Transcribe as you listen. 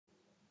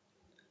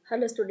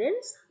Hello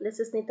students,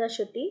 this is Snitha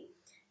Shetty,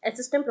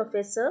 Assistant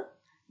Professor,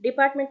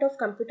 Department of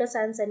Computer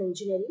Science and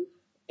Engineering,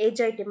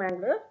 HIT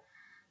Mangalore.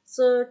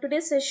 So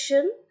today's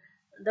session,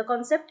 the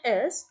concept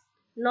is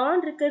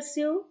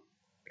non-recursive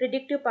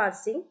predictive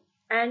parsing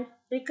and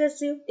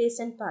recursive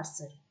descent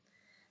parser.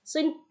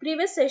 So in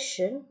previous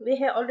session, we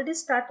have already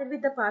started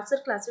with the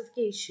parser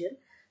classification.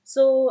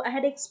 So I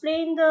had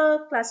explained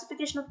the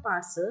classification of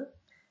parser.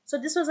 So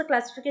this was a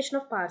classification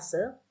of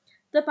parser.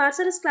 The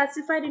parser is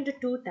classified into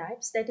two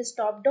types, that is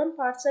top-down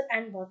parser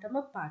and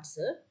bottom-up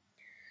parser.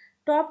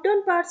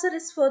 Top-down parser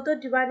is further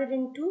divided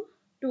into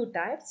two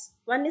types.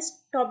 One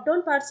is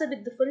top-down parser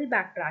with the full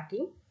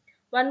backtracking.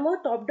 One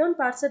more top-down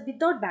parser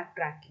without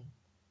backtracking.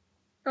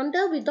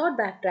 Under without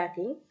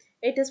backtracking,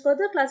 it is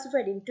further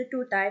classified into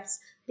two types,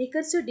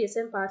 recursive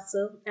descent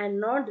parser and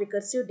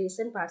non-recursive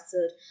descent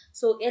parser.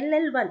 So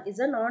LL1 is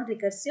a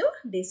non-recursive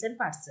descent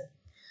parser.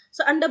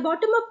 So under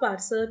bottom-up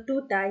parser,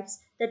 two types,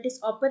 that is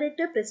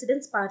operator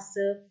precedence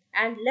parser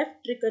and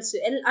left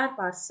recursive LR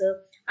parser.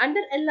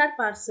 Under LR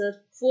parser,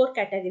 four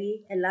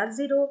category,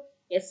 LR0,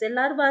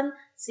 SLR1,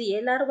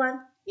 CLR1,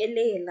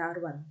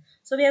 LALR1.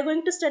 So we are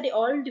going to study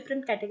all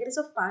different categories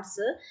of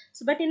parser.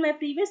 So but in my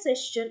previous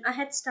session, I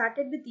had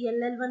started with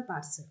LL1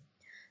 parser.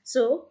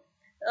 So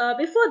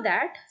before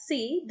that,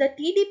 see, the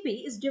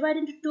TDP is divided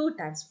into two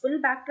types, full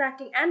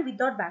backtracking and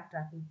without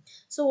backtracking.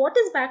 So what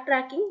is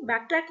backtracking?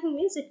 Backtracking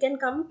means it can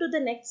come to the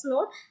next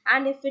node,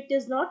 and if it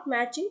is not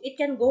matching, it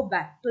can go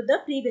back to the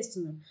previous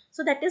node.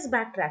 So that is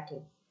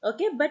backtracking.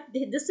 Okay, but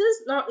this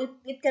is not,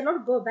 it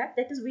cannot go back.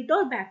 That is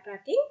without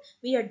backtracking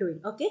we are doing.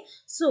 Okay,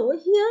 so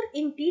here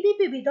in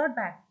TDP without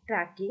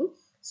backtracking,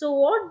 so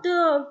what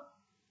the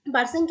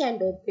parsing can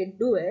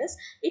do is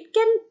it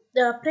can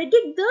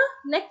predict the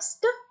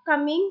next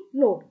coming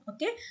node.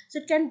 Okay, so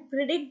it can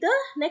predict the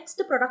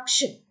next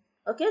production.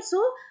 Okay,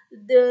 so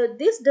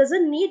this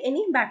doesn't need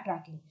any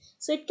backtracking,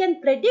 so it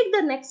can predict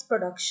the next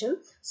production.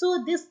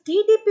 So this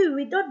TDP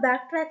without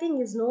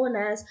backtracking is known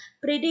as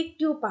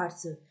predictive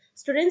parser.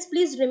 Students,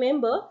 please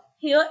remember,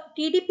 here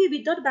TDP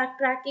without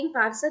backtracking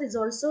parser is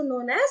also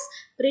known as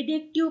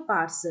predictive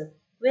parser,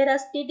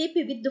 whereas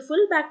TDP with the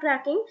full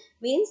backtracking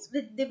means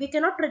we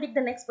cannot predict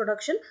the next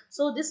production,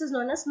 so this is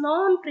known as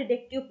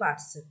non-predictive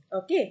parser.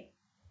 Okay,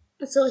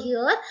 so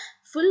here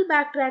full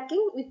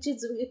backtracking, which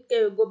is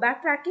go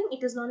backtracking,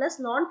 it is known as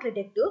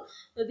non-predictive.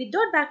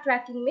 Without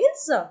backtracking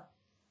means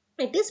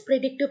it is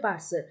predictive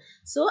parser.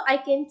 So I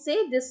can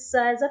say this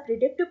as a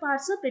predictive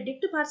parser.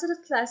 Predictive parser is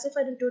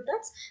classified in two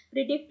types,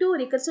 predictive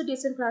recursive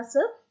descent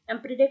parser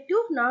and predictive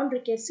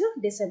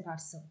non-recursive descent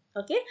parser.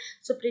 Okay,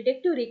 so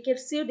predictive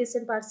recursive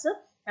descent parser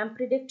and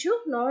predictive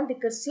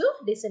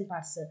non-recursive descent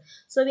parser.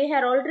 So we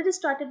had already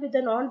started with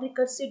the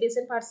non-recursive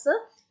descent parser.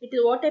 It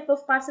is what type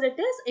of parser it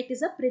is? It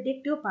is a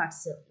predictive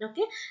parser.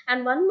 Okay,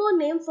 and one more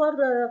name for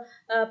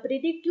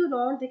predictive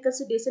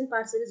non-recursive descent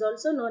parser is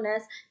also known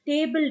as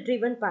table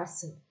driven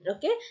parser.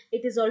 Okay,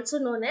 it is also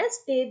known as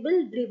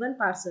table driven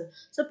parser.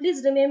 So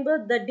please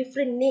remember the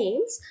different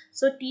names.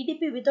 So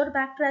TDP without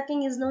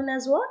backtracking is known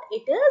as what?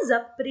 It is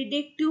a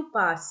predictive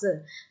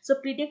parser. So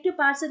predictive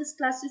parser is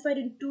classified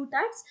in two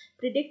types,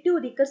 predictive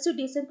recursive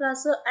descent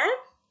parser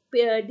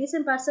and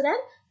descent parser and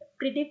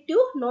predictive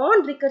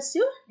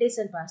non-recursive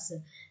descent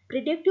parser.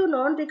 Predictive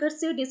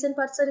non-recursive descent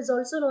parser is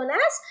also known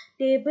as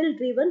table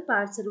driven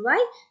parser.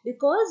 Why?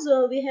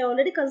 Because we have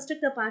already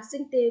constructed a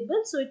parsing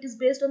table, so it is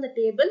based on the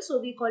table,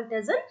 so we call it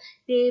as a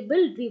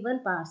table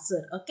driven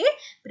parser. Okay,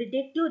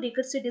 predictive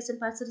recursive descent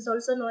parser is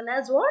also known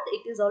as what?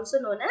 It is also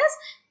known as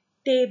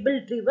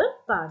table driven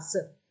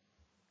parser.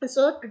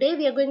 So today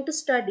we are going to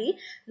study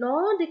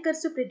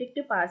non-recursive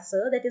predictive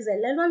parser, that is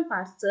LL1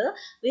 parser.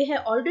 We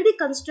have already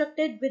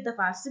constructed with the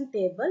parsing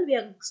table. We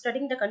are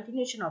studying the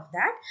continuation of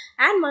that,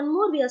 and one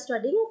more we are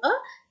studying a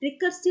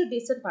recursive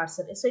descent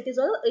parser. So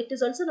it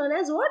is also known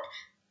as what?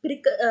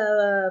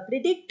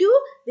 Predictive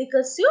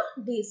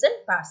recursive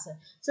descent parser.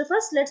 So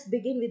first let's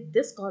begin with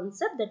this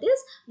concept, that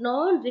is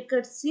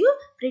non-recursive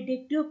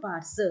predictive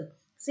parser.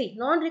 See,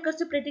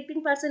 non-recursive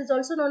predicting parser is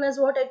also known as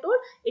what I told?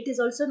 It is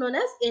also known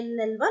as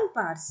LL1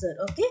 parser.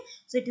 Okay,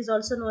 so it is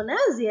also known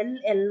as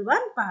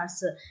LL1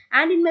 parser.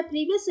 And in my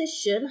previous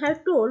session, I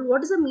have told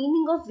what is the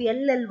meaning of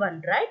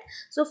LL1, right?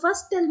 So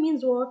first L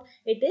means what?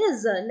 It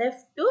is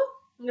left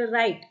to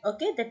right.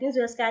 Okay, that means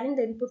we are scanning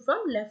the input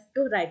from left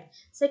to right.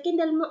 Second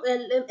L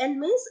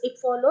means it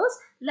follows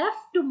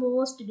left to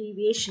most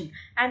deviation,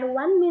 and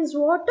 1 means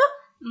what?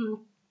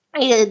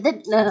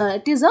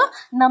 It is a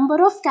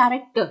number of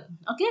character,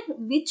 okay,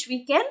 which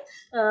we can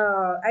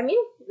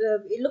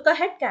look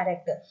ahead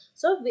character.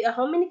 So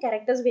how many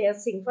characters we are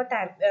seeing for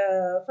time,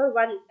 for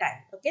one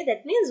time? Okay,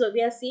 that means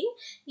we are seeing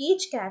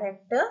each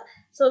character,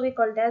 so we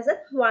call it as a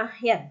 1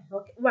 n.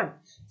 Okay, 1.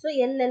 So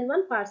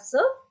LL1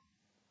 parser.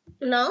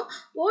 Now,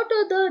 what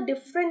are the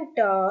different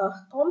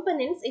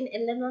components in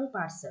LL1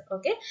 parser?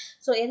 Okay,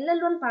 so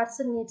LL1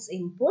 parser needs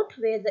input,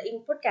 where the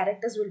input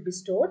characters will be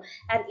stored,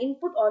 and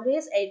input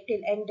always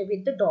end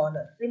with the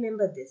dollar.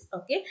 Remember this,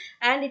 okay?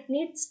 And it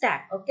needs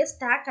stack. Okay,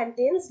 stack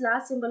contains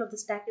last symbol of the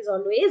stack is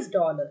always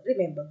dollar.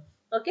 Remember.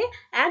 okay,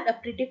 and a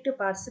predictive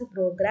parsing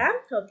program,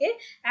 okay,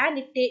 and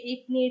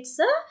it needs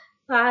a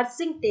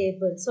parsing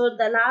table. So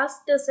the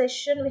last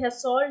session we have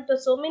solved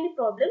so many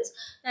problems,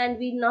 and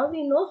we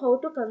know how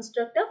to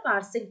construct a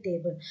parsing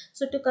table.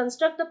 So to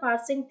construct the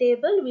parsing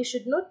table, we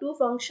should know two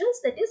functions,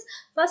 that is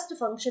first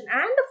function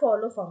and a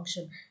follow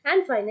function,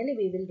 and finally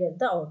we will get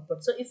the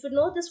output. So if you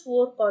know this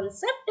four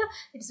concept,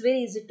 it's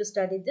very easy to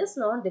study this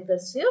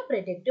non-recursive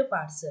predictive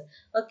parser.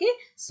 Okay,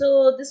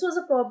 so this was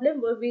a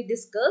problem where we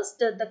discussed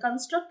the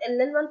construct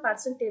LL1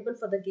 parsing table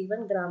for the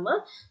given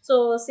grammar.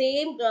 So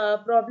same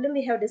problem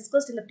we have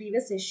discussed in the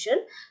previous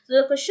session. So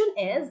the question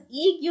is,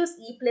 E gives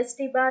E plus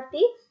T bar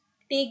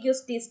T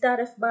gives T star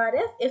F bar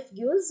F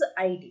gives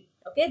ID.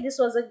 Okay, this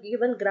was a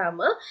given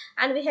grammar,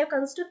 and we have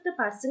construct the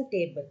parsing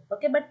table.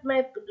 Okay, but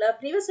my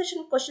previous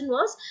session question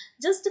was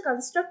just to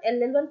construct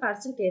LL1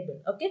 parsing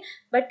table. Okay,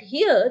 but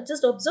here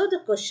just observe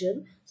the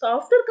question. So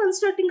after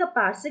constructing a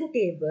parsing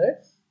table,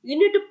 you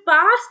need to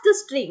parse the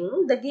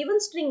string. The given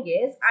string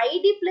is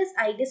ID plus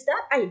ID star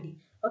ID.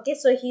 Okay,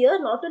 so here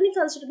not only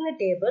constructing a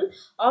table,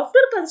 after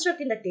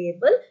constructing the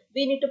table,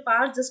 we need to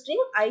parse the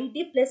string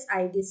ID plus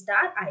ID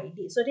star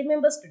ID. So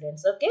remember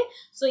students, okay.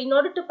 So in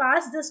order to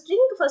parse the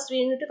string, first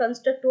we need to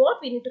construct what?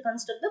 We need to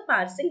construct the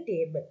parsing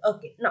table.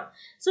 Okay, now,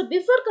 so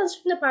before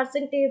constructing the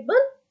parsing table,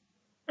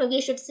 we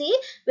should see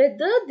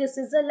whether this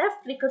is a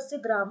left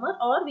recursive grammar,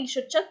 or we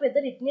should check whether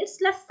it needs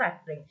left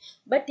factoring.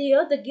 But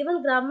here the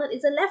given grammar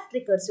is a left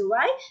recursive.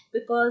 Why?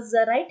 Because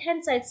the right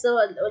hand side, so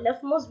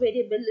leftmost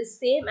variable is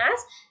same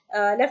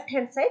as left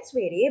hand side's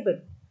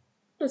variable.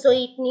 So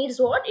it needs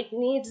what? It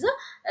needs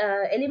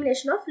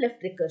elimination of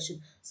left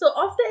recursion. So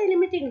after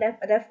eliminating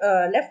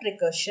left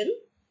recursion,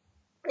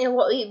 we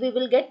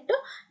will get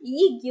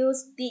E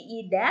gives T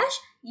E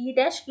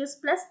dash gives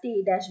plus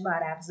T dash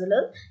bar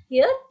epsilon.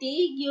 Here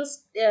T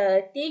gives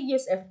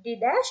T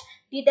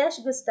dash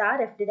gives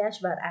star F T dash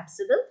bar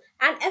epsilon,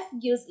 and F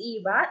gives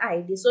E bar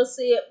ID. So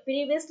say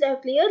previously I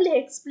have clearly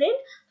explained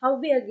how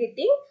we are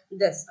getting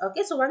this.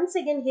 Okay, so once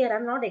again here I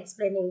am not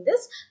explaining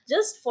this,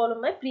 just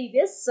follow my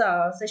previous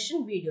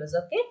session videos.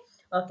 Okay,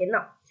 okay,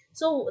 now.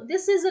 So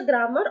this is a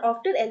grammar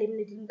after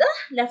eliminating the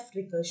left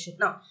recursion.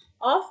 Now,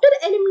 after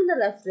eliminating the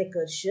left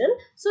recursion,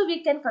 so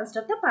we can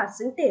construct a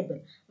parsing table.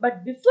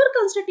 But before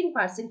constructing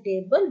parsing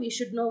table, we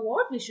should know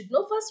what? We should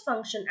know first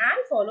function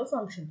and follow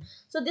function.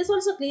 So this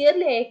also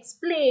clearly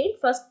explained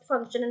first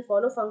function and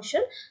follow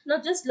function.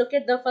 Now just look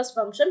at the first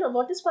function.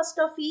 What is first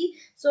of E?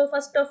 So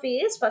first of A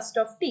is first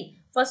of T.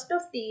 First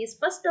of T is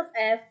first of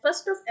F.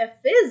 First of F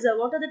is,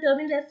 what are the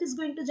terminal F is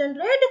going to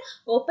generate?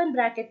 Open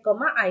bracket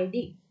comma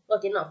ID.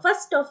 Okay, now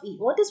first of E.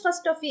 What is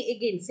first of E?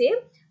 Again, same.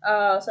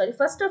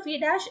 First of E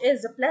dash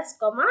is plus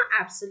comma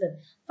epsilon.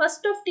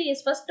 First of T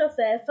is first of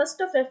F. First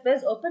of F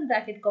is open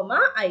bracket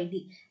comma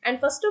ID. And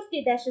first of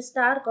T dash is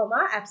star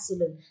comma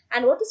epsilon.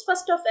 And what is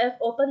first of F?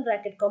 Open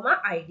bracket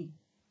comma ID.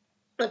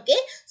 Okay,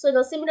 so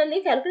now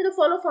similarly calculate the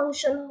follow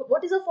function.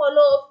 What is the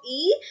follow of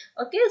E?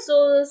 Okay,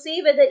 so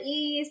see whether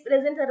E is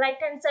present at right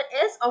hand side.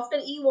 S after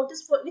E, what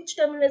is which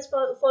terminal is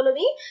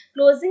following?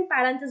 Closing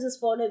parenthesis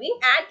following,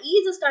 and E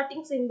is a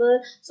starting symbol,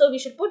 so we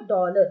should put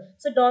dollar.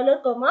 So dollar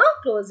comma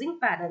closing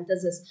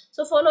parenthesis.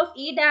 So follow of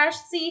E dash.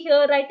 See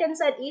here right hand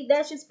side E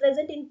dash is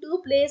present in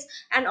two places,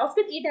 and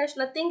after E dash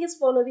nothing is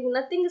following.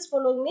 Nothing is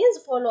following means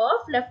follow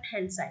of left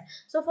hand side.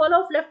 So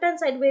follow of left hand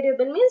side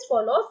variable means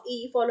follow of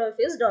E. Follow of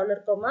is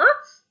dollar comma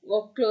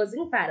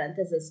closing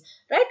parenthesis,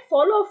 right?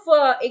 Follow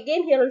of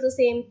again here also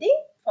same thing,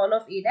 follow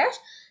of E dash.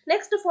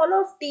 Next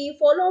follow of T.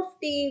 Follow of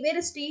T, where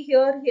is T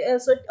here?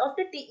 So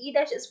after T, E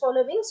dash is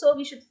following, so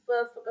we should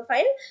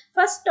find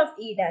first of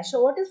E dash.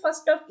 So what is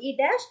first of E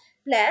dash?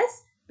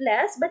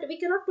 Plus, but we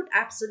cannot put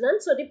epsilon,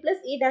 so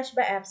replace E dash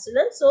by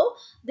epsilon, so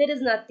there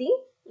is nothing.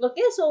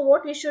 Okay, so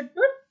what we should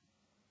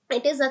put?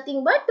 It is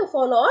nothing but to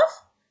follow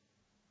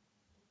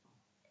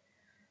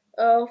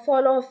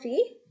of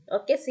E.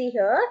 Okay, see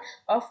here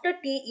after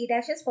T, E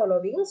dash is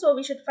following, so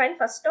we should find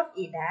first of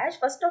E dash.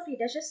 First of E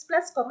dash is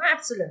plus comma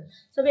epsilon,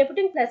 so we are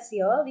putting plus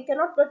here. We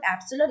cannot put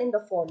epsilon in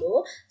the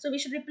follow, so we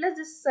should replace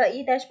this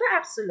E dash by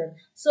epsilon.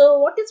 So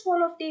what is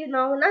follow of T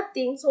now?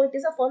 Nothing, so it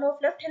is a follow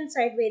of left hand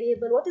side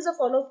variable. What is a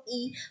follow of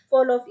E?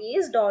 Follow of E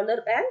is dollar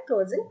and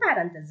closing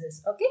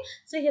parenthesis. Okay,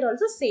 so here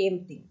also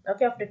same thing.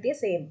 Okay, after T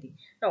same thing.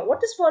 Now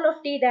what is follow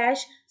of T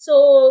dash?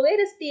 So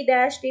where is T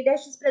dash? T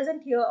dash is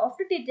present here.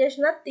 After T dash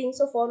nothing,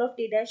 so follow of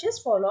T dash is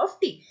follow of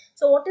T.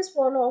 So what is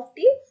follow of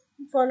T?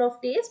 Follow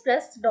of T is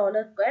plus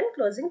dollar and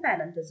closing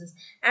parenthesis.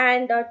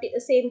 And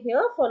same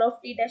here, follow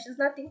of T dash is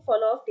nothing,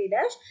 follow of T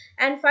dash.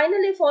 And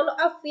finally follow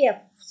of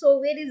F. So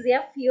where is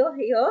F here?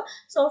 Here.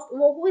 So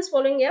who is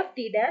following F?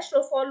 T dash.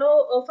 So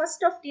follow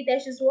first of T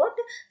dash is what?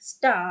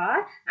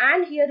 Star.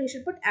 And here you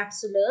should put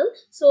epsilon.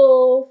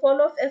 So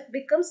follow of F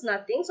becomes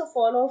nothing. So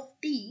follow of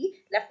T,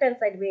 left hand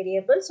side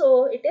variable.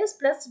 So it is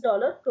plus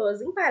dollar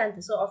closing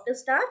parenthesis. So after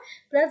star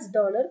plus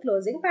dollar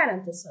closing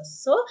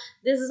parenthesis. So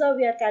this is how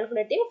we are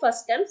calculating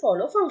first and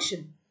follow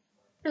function.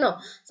 No.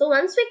 So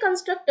once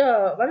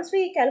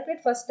we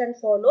calculate first and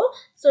follow,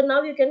 so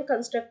now you can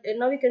construct,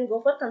 now you can go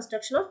for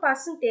construction of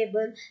parsing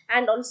table.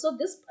 And also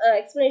this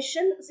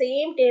explanation,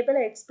 same table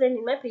I explained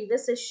in my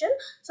previous session.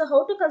 So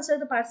how to construct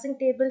the parsing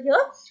table here?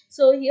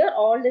 So here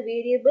all the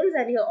variables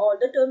and here all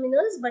the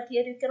terminals, but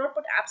here you cannot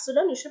put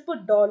epsilon, you should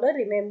put dollar,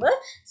 remember.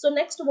 So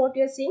next, what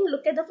you are seeing,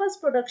 look at the first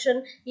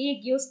production,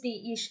 e gives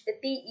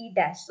te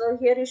dash. So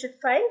here you should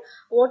find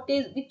what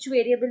is, which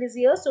variable is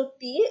here. So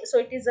t, so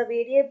it is a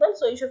variable,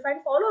 so you should find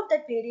follow of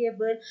that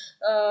variable,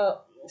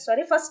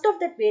 sorry, first of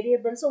that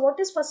variable. So what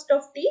is first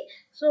of t?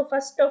 So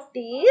first of t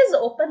is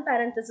open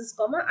parenthesis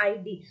comma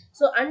id.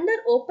 So under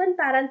open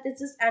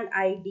parenthesis and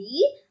id,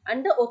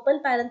 under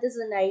open parenthesis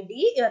and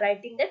id, you are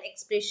writing that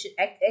expression,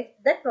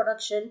 that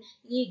production,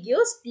 e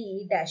gives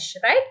t dash,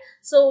 right?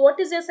 So what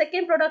is your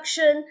second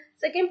production?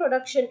 Second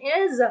production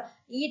is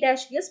e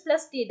dash gives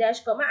plus t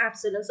dash comma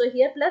epsilon. So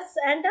here plus,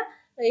 and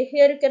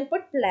here you can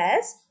put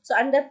plus. So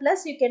under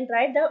plus you can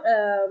write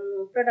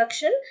the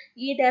production,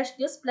 e dash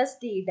gives plus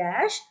t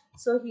dash.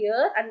 So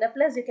here under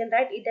plus you can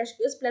write e dash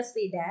gives plus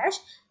t dash.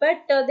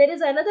 But there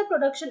is another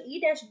production, e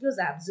dash gives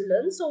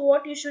epsilon. So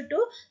what you should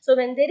do? So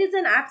when there is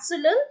an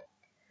epsilon,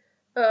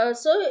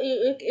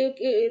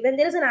 when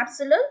there is an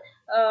epsilon,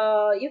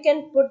 you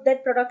can put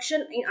that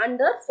production in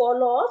under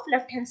follow of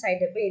left hand side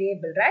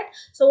variable, right?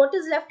 So what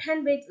is left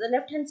hand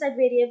side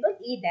variable?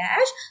 E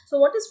dash. So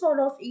what is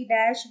follow of e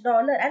dash?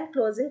 Dollar and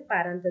closing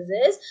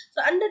parenthesis.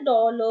 So under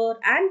dollar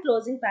and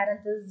closing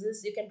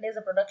parenthesis you can place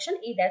the production,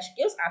 e dash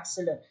gives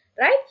epsilon,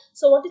 right?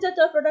 So what is the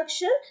third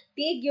production?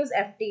 T gives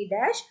ft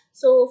dash.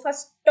 So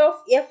first of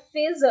f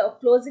is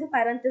closing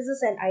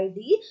parenthesis and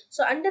id.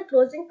 So under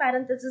closing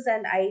parenthesis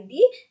and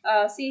id,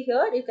 see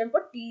here you can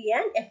put t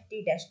and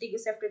ft dash. T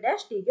gives ft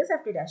dash, t gives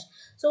ft dash.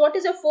 So what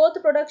is your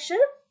fourth production?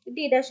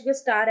 T dash gives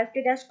star,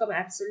 ft dash comma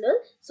epsilon.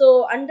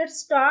 So under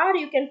star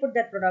you can put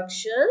that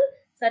production.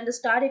 So under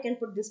star you can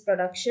put this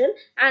production,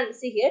 and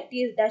see here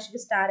t dash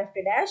gives star,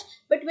 ft dash.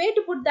 But where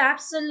to put the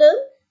epsilon?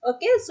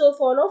 Okay, so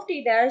follow of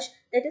t dash,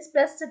 that is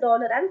plus the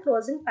dollar and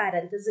closing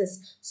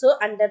parenthesis. So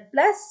under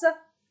plus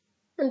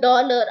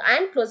dollar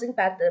and closing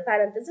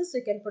parenthesis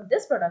you can put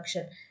this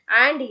production.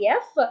 And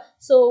f,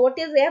 so what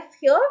is f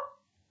here?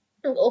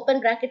 Open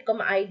bracket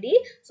comma id.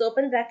 So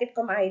open bracket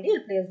comma id,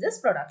 you'll place this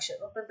production.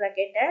 Open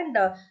bracket and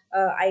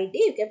id,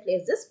 you can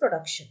place this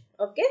production.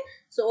 Okay,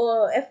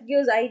 so f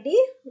gives id,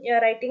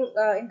 you're writing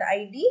in the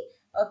id.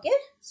 Okay,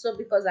 so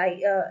because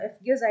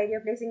f gives id,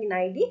 you're placing in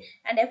id,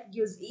 and f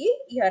gives e,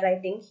 you're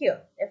writing here.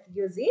 F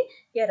gives e,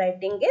 you're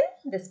writing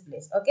in this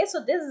place. Okay,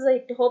 so this is,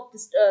 I hope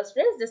this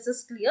students, this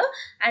is clear,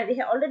 and we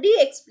have already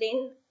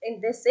explained in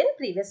this in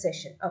previous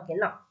session. Okay,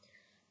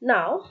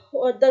 now,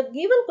 the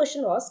given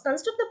question was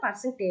construct the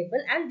parsing table,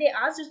 and they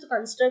asked us to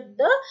construct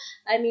the,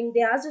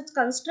 they asked us to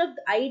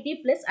construct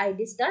id plus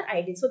id star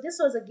id. So this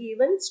was a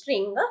given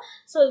string.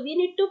 So we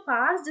need to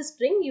parse the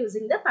string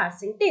using the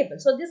parsing table.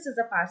 So this is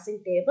a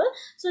parsing table.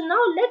 So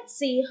now let's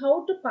see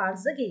how to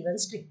parse the given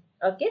string.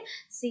 Okay,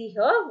 see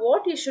here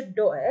what you should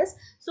do is,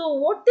 so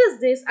what is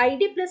this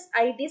id plus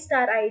id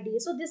star id?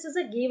 So this is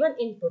a given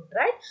input,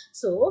 right?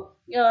 So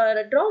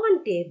draw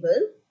one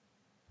table.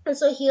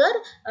 So here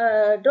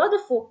draw the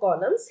 4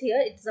 columns.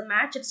 Here it's a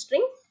matched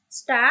string,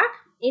 stack,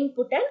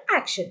 input and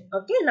action.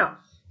 Okay, now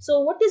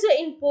so what is your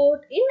input?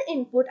 In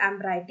input I'm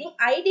writing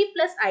id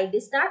plus id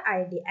star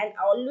id, and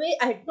always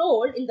I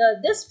told in the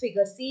this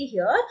figure, see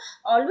here,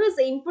 always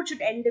the input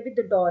should end with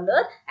the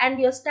dollar and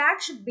your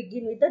stack should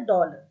begin with the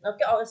dollar.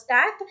 Okay, or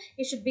stack,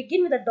 it should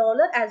begin with a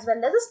dollar as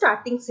well as a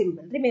starting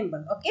symbol.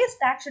 Remember, okay,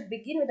 stack should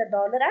begin with a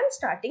dollar and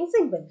starting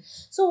symbol.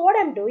 So what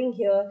I'm doing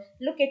here,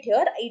 look at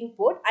here,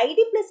 input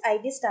id plus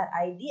id star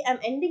id, I'm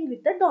ending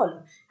with the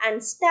dollar,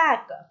 and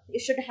stack, you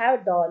should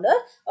have dollar.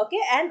 Okay,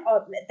 and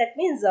that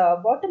means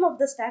bottom of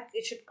the stack,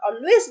 it should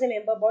always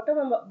remember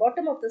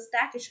bottom of the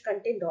stack, it should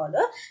contain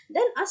dollar,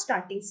 then a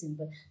starting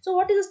symbol. So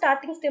what is the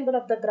starting symbol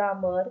of the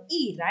grammar?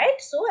 E, right?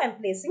 So I'm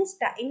placing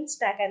in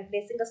stack, I'm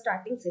placing a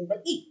starting symbol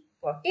E.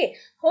 Okay,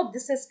 hope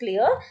this is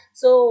clear.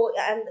 So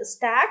and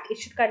stack, it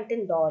should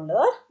contain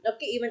dollar.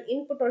 Okay, even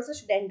input also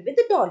should end with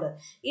the dollar.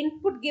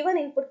 Input, given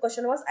input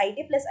question was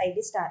id plus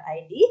id star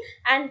id,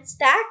 and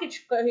stack, it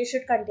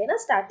should contain a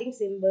starting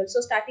symbol. So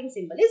starting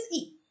symbol is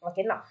E.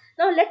 Okay, now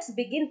let's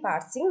begin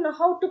parsing. Now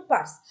how to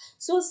parse?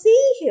 So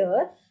see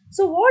here,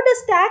 so what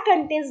does stack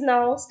contains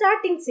now?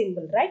 Starting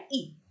symbol, right?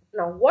 E.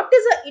 Now what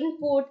is the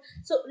input?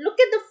 So look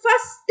at the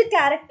first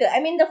character,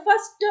 the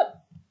first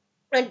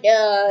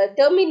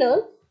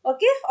terminal,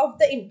 okay, of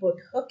the input.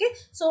 Okay,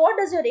 so what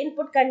does your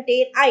input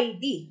contain?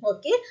 id.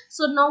 Okay,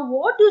 so now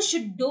what you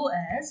should do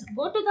is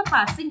go to the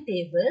parsing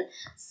table,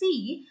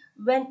 see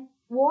when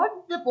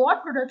what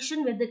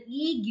production whether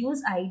e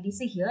gives id.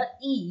 See here,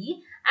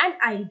 e and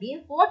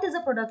id, what is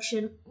the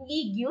production?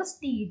 E gives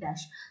t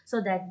dash.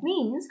 So that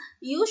means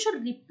you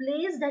should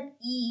replace that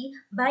e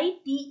by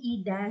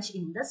te dash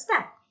in the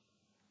stack.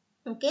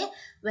 Okay,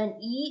 when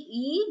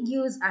e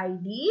gives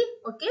id,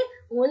 okay,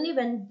 only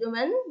when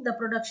the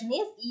production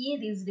is e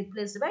is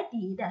replaced by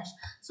t dash.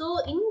 So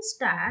in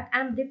stack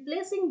I'm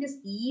replacing this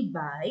e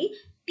by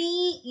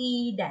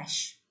TE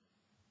dash.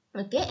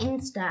 Okay,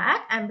 in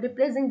stack I'm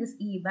replacing this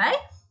E by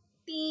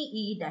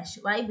TE dash.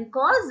 Why?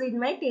 Because in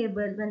my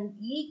table when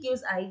E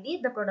gives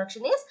ID, the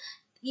production is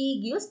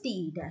E gives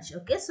TE dash.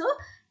 Okay, so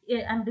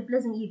I'm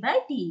replacing E by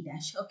TE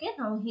dash. Okay,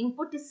 now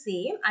input is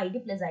same, ID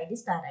plus ID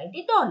star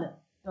ID dollar.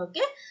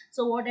 Okay,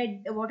 so what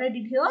I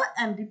did here,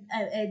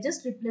 I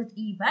just replaced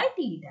E by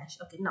TE dash.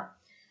 Okay,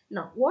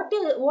 now what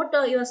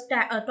your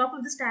stack top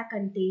of the stack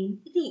contain?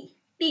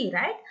 T,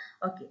 right?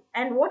 Okay,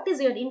 and what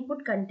is your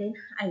input contain?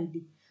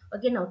 ID.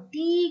 Okay, now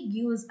T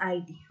gives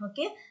ID.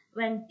 Okay,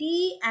 when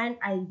T and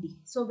ID,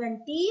 so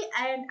when T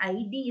and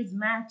ID is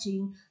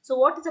matching, so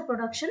what is the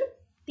production?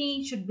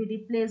 T should be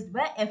replaced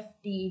by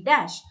FT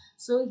dash.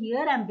 So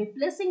here I am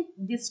replacing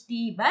this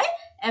T by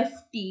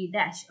FT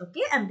dash.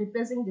 Okay, I am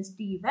replacing this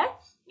T by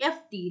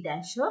FT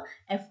dash. So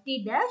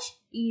FT dash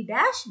E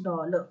dash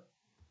dollar.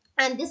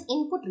 And this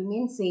input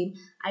remains same,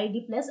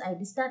 ID plus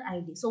ID star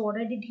ID. So what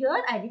I did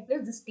here, I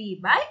replaced this T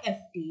by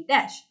FT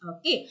dash.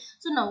 Okay,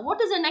 so now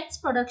what is the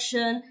next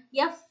production?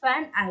 F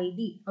and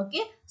ID.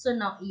 Okay, so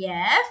now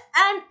F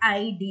and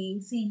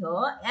ID, see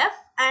here, F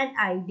and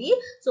ID.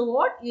 So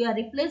what you are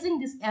replacing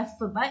this F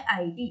by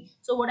ID.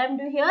 So what I'm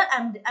doing here,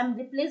 I'm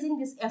replacing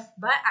this F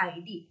by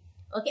ID.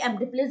 Okay, I'm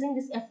replacing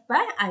this F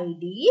by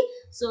ID.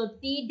 So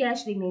T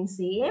dash remains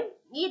same,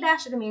 E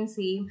dash remains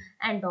same,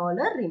 and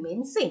dollar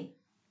remains same.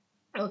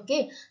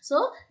 Okay,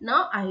 so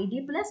now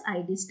ID plus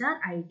ID star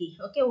ID.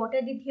 Okay, what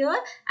I did here,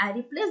 I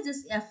replaced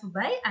this F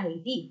by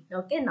ID.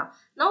 Okay,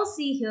 now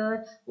see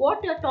here,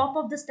 what your top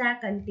of the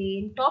stack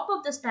contain? Top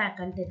of the stack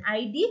contain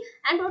ID,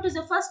 and what is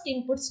the first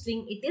input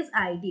string? It is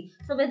ID.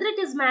 So whether it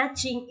is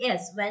matching?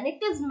 Yes, when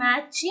it is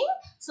matching,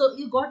 so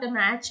you got a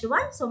matched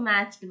one. So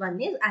matched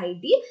one is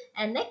ID,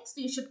 and next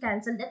you should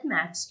cancel that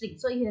matched string.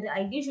 So here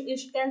ID you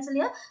should cancel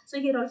here. So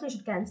here also you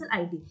should cancel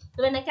ID.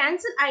 So when I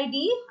cancel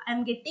ID, I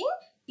am getting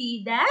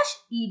T dash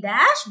E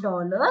dash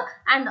dollar,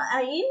 and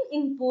in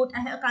input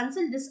I have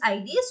cancelled this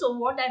ID. So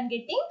what I am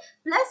getting?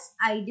 Plus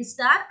ID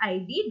star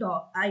ID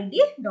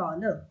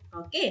dollar.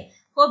 Okay,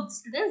 hope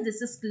students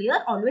this is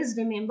clear. Always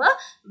remember,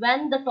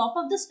 when the top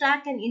of the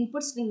stack and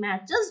input string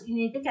matches, you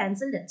need to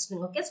cancel that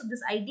string. Okay, so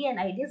this ID and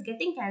ID is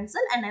getting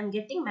cancelled, and I am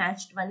getting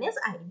matched one is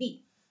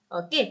ID.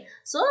 Okay,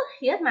 so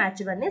here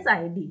matched one is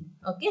ID.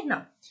 Okay,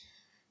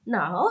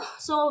 now,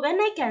 so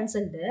when I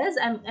cancel this,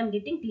 I'm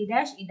getting T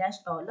dash E dash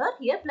dollar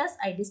here plus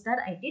ID star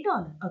ID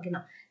dollar. Okay,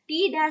 now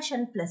T dash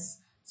and plus.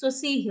 So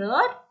see here,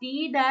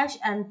 T dash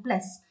and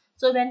plus.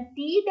 So when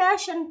T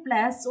dash and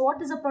plus,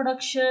 what is the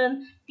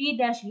production? T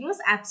dash gives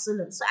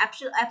epsilon. So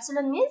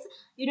epsilon means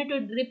you need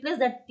to replace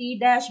that T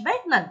dash by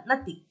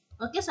nothing.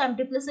 Okay, so I'm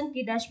replacing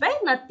T dash by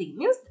nothing.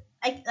 Means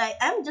I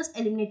am just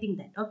eliminating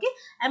that. Okay,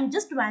 I'm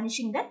just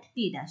vanishing that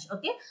T dash.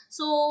 Okay,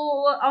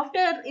 so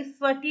after if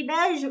T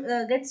dash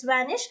gets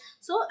vanished,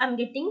 so I'm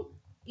getting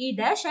E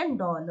dash and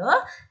dollar,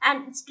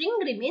 and string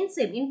remains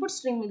same, input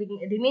string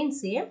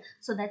remains same.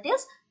 So that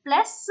is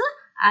plus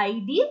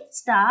ID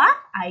star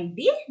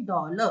ID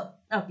dollar.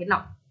 Okay,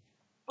 now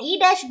E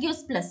dash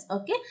gives plus.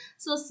 Okay,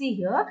 so see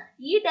here,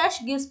 E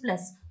dash gives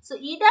plus. So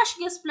E dash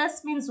gives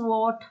plus means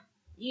what?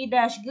 E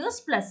dash gives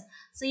plus.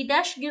 So E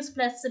dash gives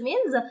plus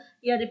means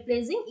you are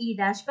replacing E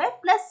dash by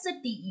plus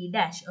TE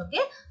dash.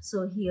 Okay,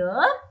 so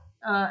here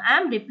I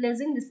am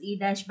replacing this E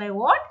dash by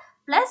what?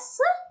 Plus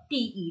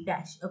TE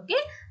dash. Okay,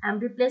 I am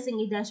replacing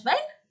E dash by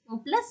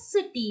plus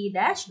T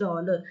dash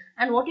dollar,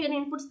 and what your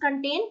inputs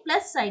contain?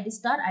 Plus ID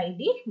star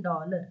ID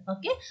dollar.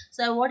 Okay,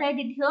 so what I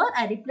did here,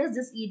 I replaced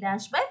this E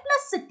dash by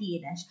plus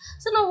T dash.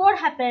 So now what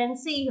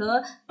happens? See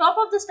here, top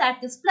of the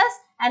stack is plus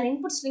and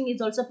input string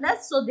is also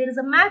plus, so there is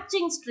a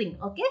matching string.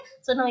 Okay,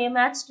 so now a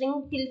match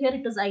string, till here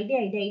it was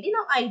ID,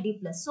 now ID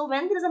plus. So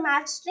when there is a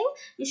match string,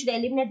 you should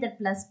eliminate that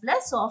plus.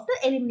 So after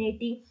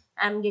eliminating,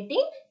 I am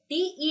getting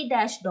TE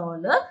dash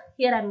dollar.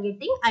 Here I am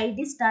getting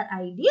ID star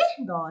ID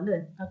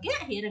dollar. Okay,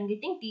 here I am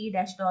getting TE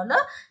dash dollar.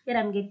 Here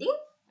I am getting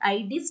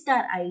ID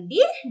star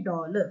ID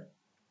dollar.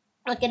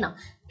 Okay, now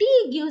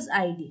T gives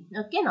ID.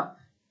 Okay, now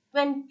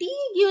when T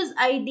gives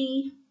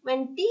ID,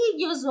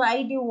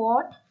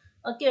 what?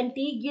 Okay, when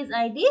T gives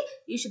ID,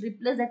 you should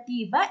replace the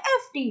T by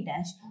FT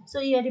dash.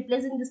 So you are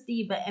replacing this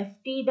T by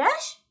FT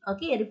dash.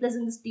 Okay, you are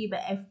replacing this T by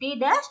FT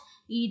dash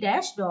E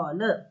dash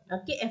dollar.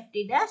 Okay,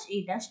 FT dash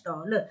E dash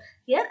dollar.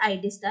 Here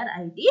ID star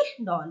ID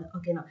dollar.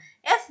 Okay, now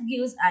F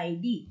gives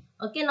ID.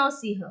 Okay, now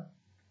see here.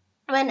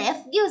 When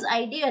F gives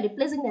ID, you are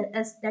replacing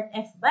that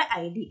F by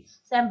ID.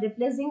 So I am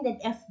replacing that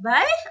F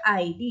by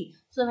ID.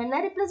 So when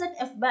I replace that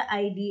F by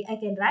ID, I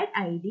can write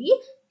ID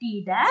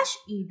T dash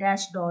E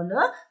dash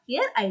dollar.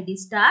 Here ID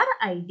star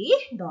ID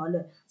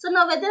dollar. So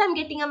now whether I am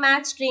getting a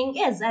match string?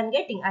 Yes, I am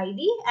getting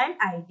ID and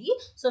ID.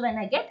 So when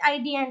I get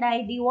ID and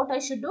ID, what I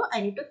should do?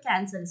 I need to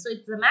cancel. So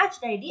it's a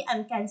matched ID. I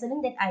am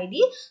cancelling that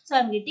ID. So I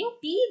am getting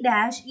T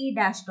dash E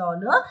dash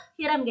dollar.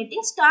 Here I am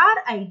getting star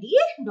ID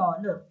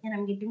dollar. And I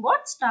am getting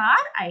what? Star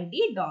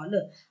ID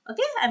dollar.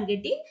 Okay, I am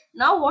getting,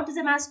 now what is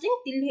a match string?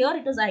 Till here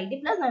it was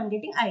ID plus, now I am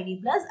getting ID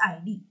plus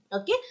ID.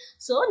 Okay,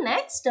 so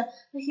next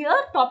here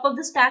top of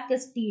the stack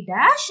is T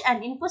dash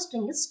and input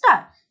string is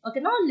star. Okay,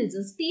 now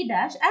listen, T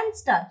dash and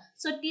star.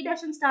 So T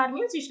dash and star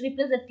means you should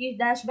replace the T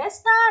dash by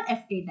star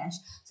FT dash.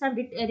 So I'm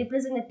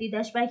replacing the T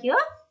dash by here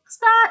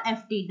star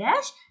FT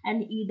dash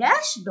and E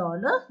dash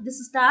dollar. This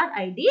is star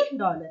ID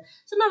dollar.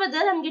 So now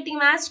whether I'm getting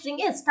match string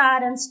is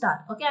star and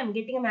star. Okay, I'm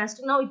getting a match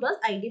string. Now it was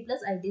ID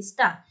plus ID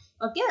star.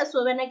 Okay,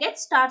 so when I get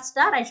star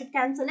star, I should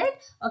cancel it.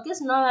 Okay,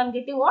 so now I'm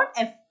getting what?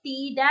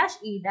 FT dash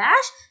E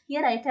dash.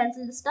 Here I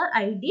cancel the star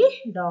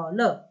ID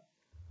dollar.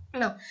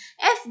 Now,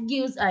 F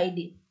gives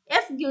ID.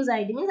 F gives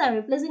ID means I'm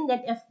replacing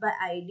that F by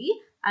ID.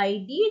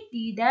 ID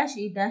T dash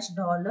E dash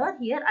dollar.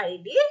 Here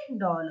ID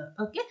dollar.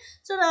 Okay.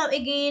 So now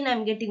again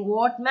I'm getting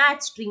what?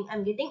 Match string.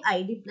 I'm getting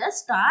ID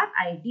plus star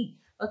ID.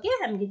 Okay.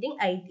 I'm getting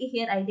ID.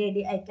 Here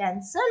ID I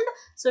cancelled.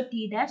 So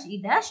T dash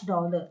E dash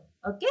dollar.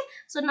 Okay.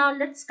 So now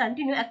let's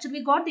continue. Actually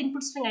we got the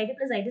input string ID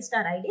plus ID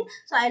star ID.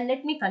 So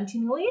let me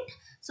continue it.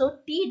 So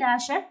T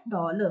dash and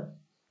dollar.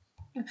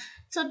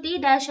 So T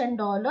dash and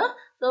dollar.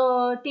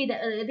 So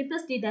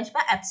replace T dash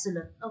by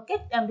epsilon. Okay,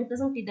 I'm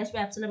replacing T dash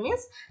by epsilon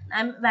means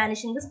I'm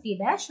vanishing this T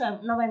dash. So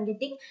now I'm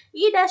getting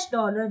E dash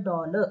dollar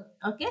dollar.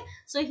 Okay,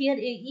 so here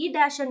E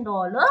dash and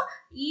dollar,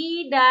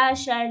 E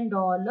dash and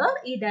dollar,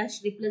 E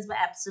dash replaced by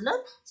epsilon.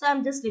 So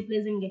I'm just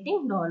replacing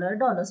getting dollar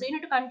dollar. So you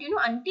need to continue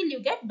until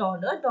you get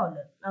dollar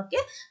dollar. Okay,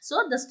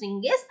 so the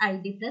string is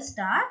ID plus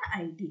star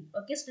ID.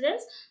 Okay,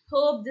 students.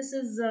 Hope this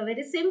is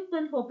very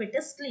simple. Hope it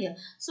is clear.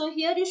 So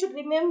here you should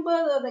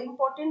remember the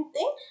important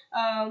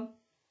thing.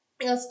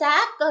 Your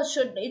stack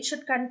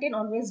should contain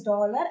always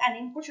dollar and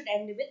input should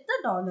end with the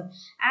dollar.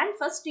 And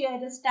first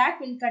your stack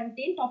will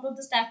contain, top of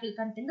the stack will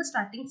contain the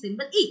starting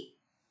symbol E.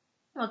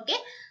 Okay.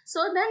 So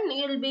then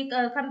you will be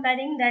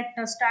comparing that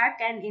stack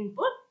and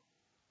input.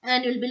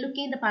 And you will be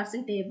looking at the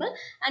parsing table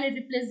and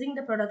you're replacing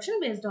the production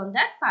based on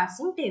that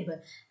parsing table.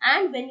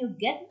 And when you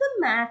get the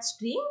match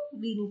string,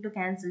 we need to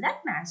cancel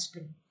that match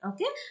string.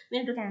 Okay, we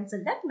need to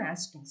cancel that match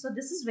string. So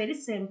this is very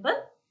simple.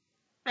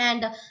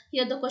 And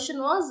here the question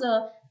was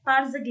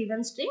parse the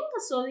given string.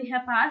 So we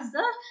have parsed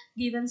the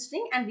given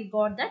string and we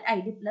got that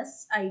ID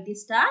plus ID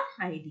star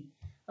ID.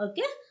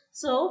 Okay,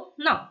 so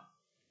now,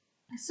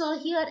 so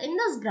here in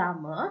this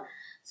grammar,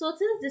 so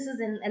since this is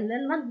an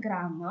LL1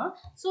 grammar,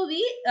 so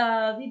we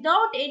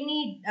without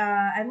any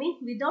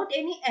without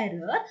any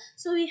error,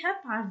 so we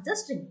have parsed the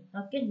string.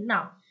 Okay,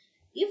 now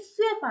if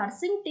your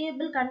parsing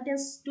table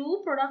contains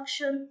two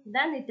production,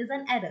 then it is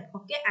an error.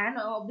 Okay, and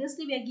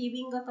obviously we are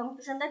giving a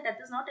conclusion that that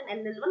is not an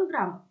LL1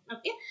 grammar.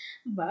 Okay,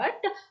 but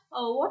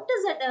what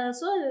is it?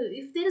 So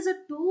if there is a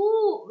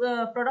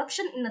two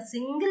production in a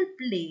single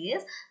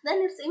place, then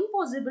it's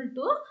impossible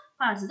to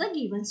parse the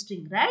given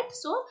string, right?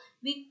 So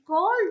we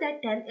call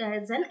that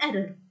as an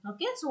error.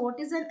 Okay, so what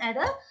is an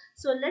error?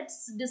 So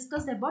let's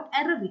discuss about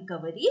error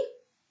recovery.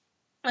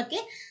 Okay,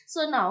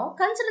 so now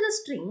consider the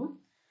string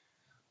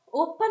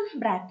open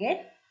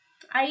bracket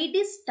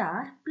ID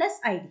star plus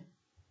ID.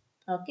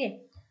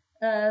 Okay,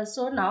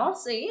 so now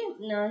say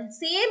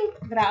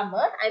same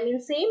grammar,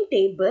 same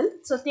table.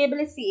 So table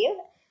is same.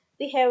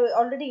 We have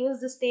already used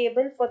this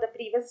table for the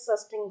previous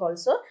string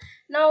also.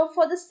 Now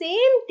for the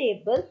same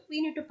table,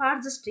 we need to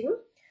parse the string.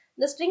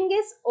 The string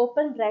is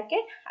open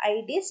bracket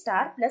ID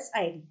star plus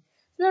ID.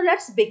 Now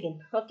let's begin.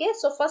 Okay,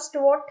 so first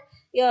what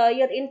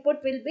your input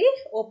will be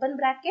open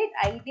bracket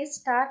ID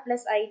star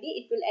plus ID.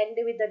 It will end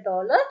with the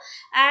dollar,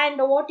 and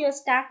what your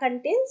stack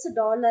contains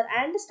dollar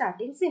and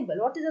starting symbol.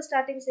 What is the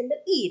starting symbol?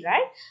 E,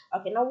 right?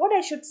 Okay, now what I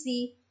should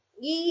see?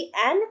 E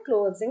and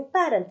closing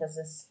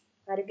parenthesis.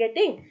 Are you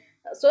getting?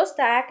 So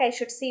stack I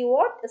should see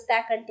what?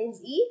 Stack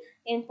contains E,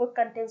 input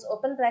contains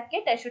open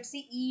bracket. I should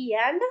see E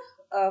and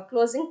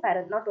closing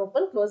parent, not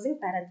open, closing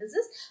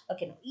parenthesis.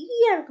 Okay, now E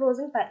and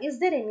closing is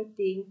there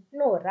anything?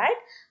 No, right?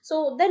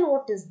 So then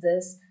what is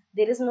this?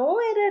 There is no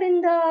error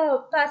in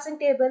the parsing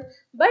table,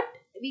 but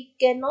we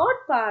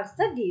cannot parse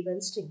the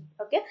given string.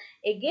 Okay,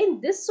 again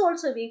this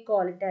also we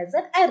call it as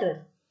an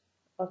error.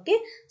 Okay,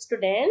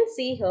 students,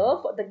 see here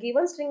for the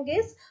given string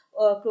is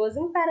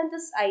closing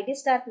parenthesis ID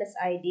star plus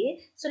ID.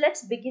 So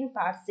let's begin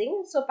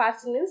parsing. So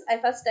parsing means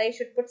I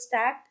should put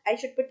stack, I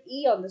should put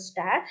E on the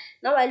stack.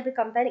 Now I'll be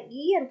comparing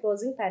E and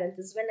closing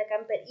parenthesis. When I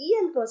compare E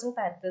and closing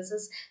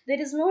parenthesis, there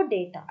is no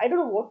data. I don't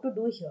know what to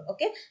do here.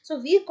 Okay,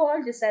 so we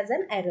call this as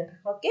an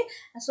error. Okay,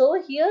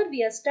 so here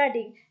we are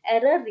studying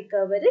error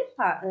recovery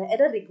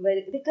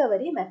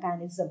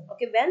mechanism.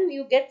 Okay, when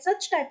you get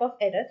such type of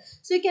error,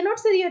 so you cannot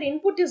say your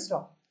input is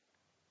wrong.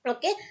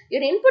 Okay,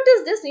 your input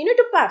is this, you need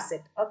to parse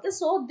it. Okay,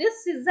 so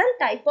this is a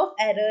type of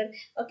error.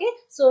 Okay,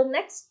 so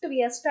next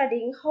we are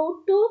studying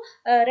how to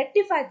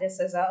rectify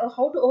this as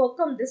how to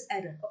overcome this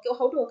error. Okay,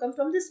 how to overcome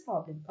from this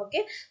problem.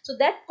 Okay, so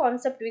that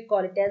concept we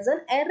call it as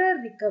an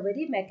error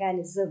recovery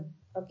mechanism.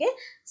 Okay,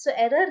 so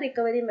error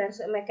recovery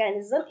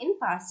mechanism in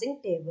parsing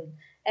table.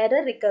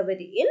 Error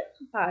recovery in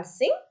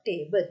parsing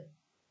table.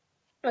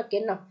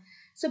 Okay, now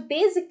so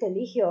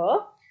basically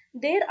here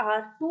there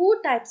are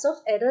two types of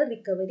error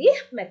recovery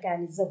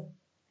mechanism.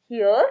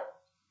 Here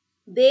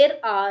there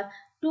are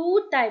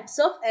two types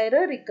of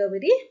error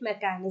recovery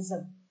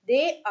mechanism.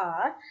 They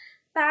are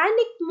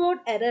panic mode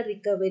error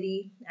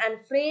recovery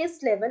and phrase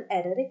level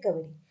error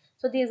recovery.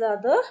 So these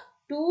are the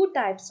two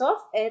types of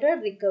error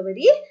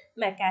recovery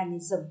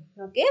mechanism.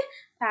 Okay,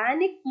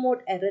 panic mode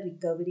error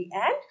recovery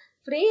and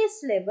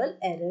phrase level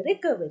error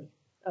recovery.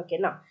 Okay,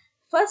 now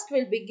first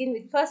we'll begin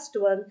with first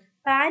one,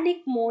 panic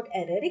mode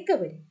error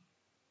recovery.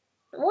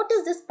 What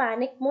is this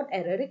panic mode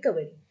error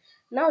recovery?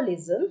 Now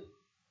listen.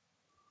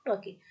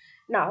 Okay,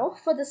 now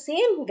for the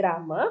same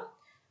grammar,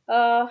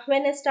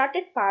 when I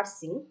started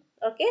parsing,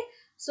 okay,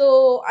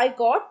 so I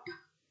got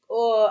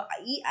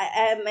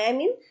I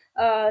mean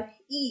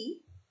E,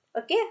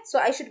 okay, so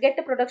I should get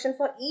a production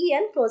for E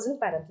and closing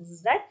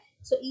parenthesis, right?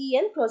 So E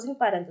and closing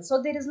parenthesis,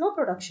 so there is no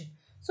production.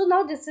 So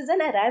now this is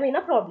an error, I'm in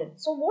a problem.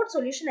 So what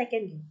solution I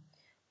can give?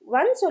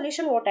 One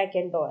solution what I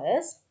can do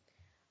is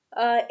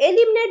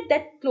eliminate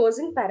that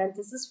closing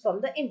parenthesis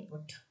from the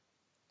input.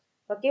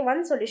 Okay,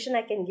 one solution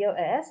I can give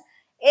is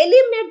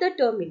eliminate the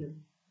terminal.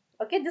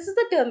 Okay, this is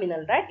the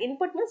terminal, right?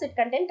 Input means it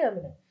contains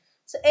terminal.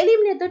 So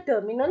eliminate the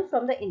terminal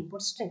from the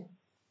input string.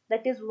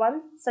 That is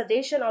one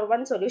suggestion or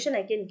one solution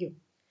I can give.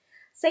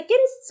 Second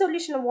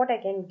solution of what I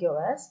can give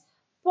is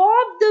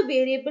pop the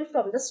variable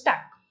from the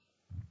stack.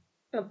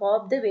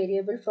 Pop the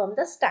variable from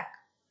the stack.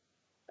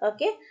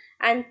 Okay,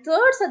 and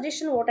third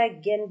suggestion what I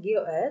can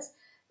give is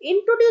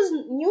introduce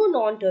new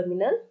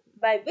non-terminal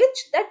by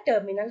which that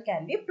terminal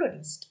can be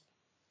produced.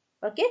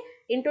 Okay,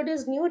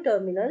 introduce new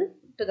terminal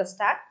to the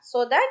stack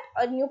so that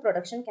a new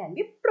production can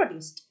be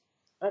produced.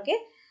 Okay,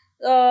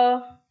 uh,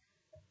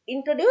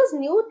 introduce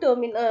new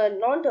terminal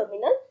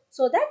non-terminal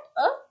so that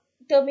a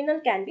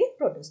terminal can be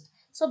produced.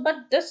 So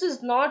but this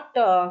is not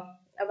a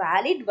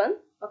valid one.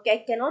 Okay,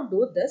 I cannot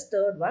do this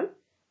third one.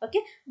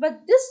 Okay,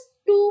 but this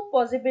two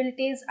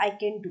possibilities I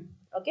can do.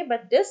 Okay,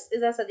 but this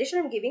is a suggestion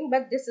I'm giving,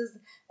 but this is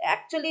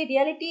actually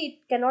reality,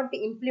 it cannot be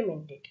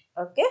implemented.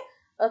 Okay,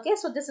 okay,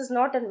 so this is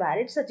not a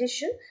valid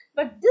suggestion,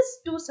 but these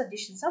two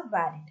suggestions are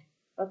valid.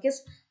 Okay,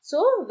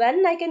 so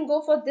when I can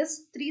go for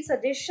these three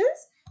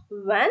suggestions,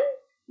 when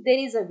there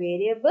is a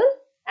variable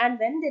and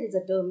when there is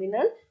a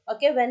terminal.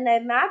 Okay, when I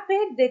map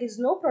it, there is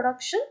no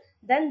production,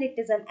 then it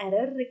is an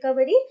error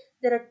recovery.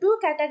 There are two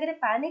category,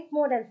 panic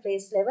mode and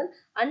phrase level.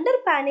 Under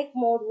panic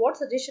mode, what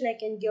suggestion I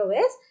can give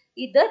is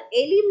either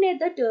eliminate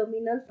the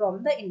terminal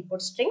from the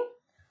input string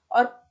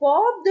or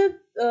pop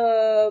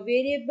the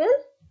variable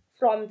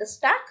from the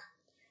stack.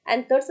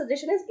 And third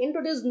suggestion is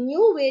introduce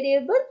new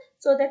variable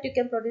so that you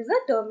can produce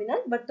a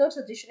terminal. But third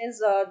suggestion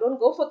is don't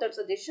go for third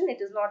suggestion,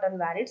 it is not a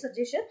valid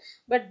suggestion.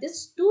 But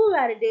these two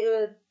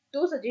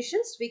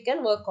suggestions we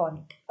can work on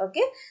it.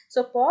 Okay,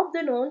 so pop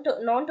the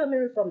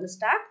non-terminal from the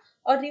stack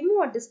or remove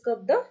or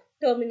discard the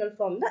terminal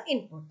from the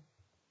input.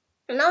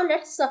 Now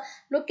let's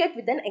look at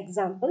with an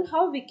example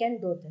how we can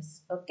do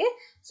this. Okay,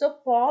 so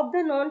pop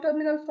the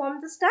non-terminal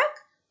from the stack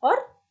or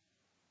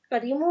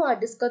remove or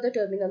discard the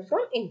terminal from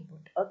input.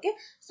 Okay,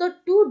 so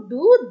to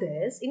do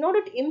this, in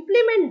order to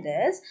implement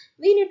this,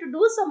 we need to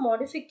do some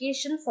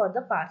modification for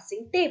the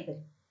parsing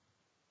table.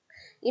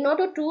 In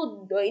order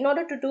to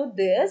do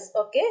this,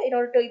 okay, in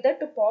order to either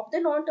to pop the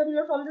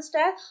non-terminal from the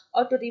stack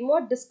or to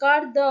remove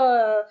discard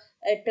the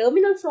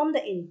terminal from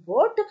the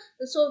input,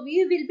 so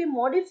we will be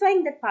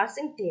modifying the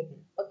parsing table.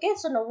 Okay,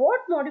 so now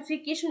what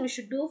modification we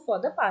should do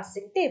for the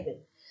parsing table?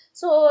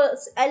 So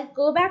I'll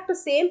go back to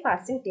same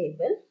parsing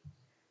table.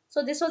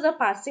 So this was a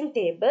parsing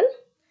table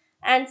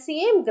and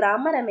same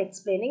grammar I'm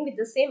explaining with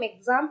the same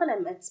example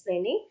I'm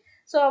explaining.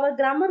 So our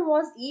grammar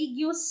was E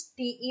gives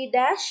T E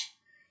dash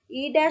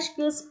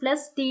gives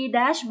plus T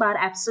dash bar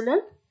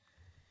epsilon,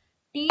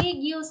 T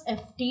gives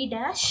FT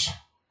dash,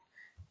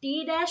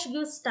 T dash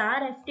gives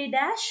star FT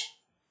dash,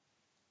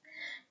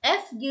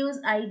 F gives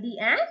ID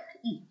and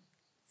E.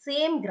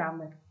 Same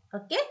grammar.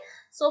 Okay.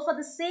 So for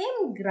the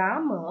same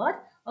grammar,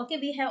 okay,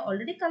 we have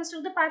already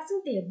constructed the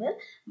parsing table,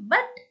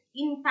 but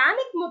in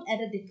panic mode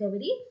error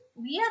recovery,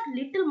 we are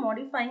little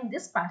modifying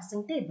this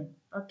parsing table.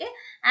 Okay,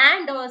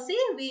 and see,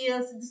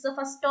 this is the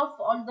first of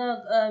all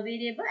the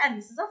variable and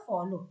this is a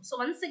follow. So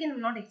once again,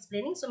 I'm not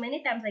explaining. So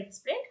many times I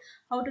explained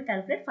how to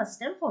calculate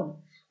first and follow.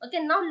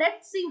 Okay, now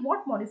let's see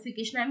what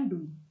modification I'm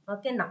doing.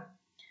 Okay, now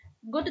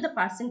go to the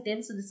parsing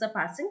table. So this is a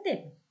parsing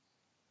table.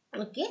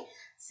 Okay,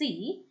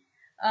 see,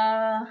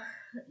 uh,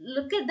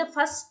 look at the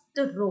first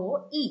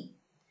row E.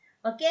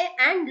 Okay,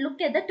 and look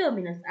at the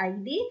terminals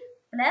ID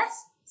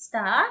plus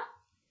star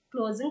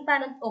closing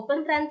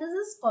open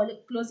parenthesis,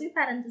 closing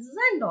parenthesis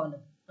and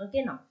dollar.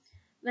 Okay, now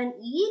when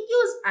E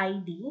gives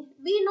ID,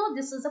 we know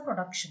this is a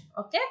production.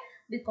 Okay,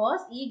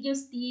 because E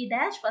gives T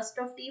dash, first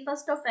of T,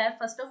 first of F,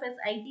 first of S,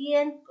 ID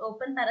and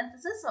open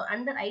parenthesis. So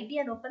under ID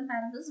and open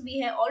parenthesis, we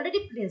have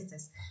already placed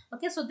this.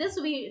 Okay, so this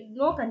we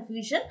no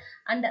confusion.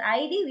 Under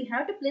ID, we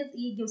have to place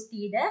E gives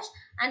T dash,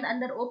 and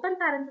under open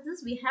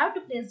parenthesis, we have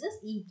to place this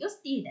E gives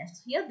T dash.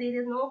 Here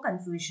there is no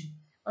confusion.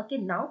 Okay,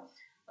 now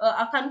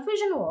our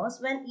confusion was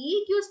when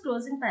E gives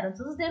closing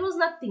parenthesis, there was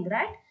nothing,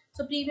 right?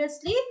 So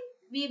previously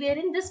we were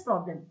in this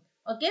problem.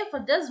 Okay,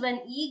 for this when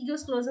E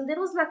gives closing,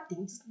 there was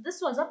nothing. This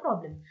was a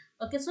problem.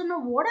 Okay, so now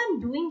what I'm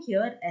doing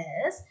here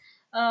is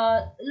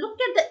look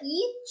at the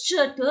each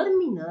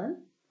terminal.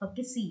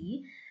 Okay,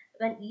 see,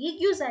 when E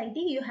gives ID,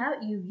 you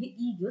have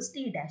E gives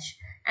T dash.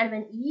 And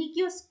when E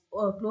gives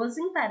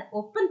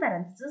open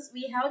parenthesis,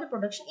 we have the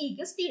production E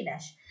gives T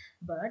dash.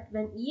 But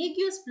when E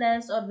gives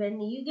plus, or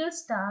when E gives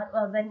star,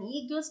 or when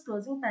E gives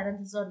closing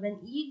parenthesis, or when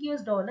E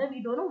gives dollar,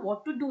 we don't know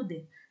what to do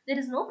there. There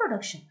is no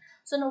production.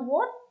 So now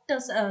what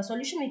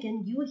solution we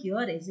can give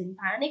here is in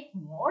panic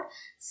mode.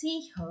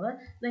 See here,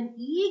 when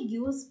E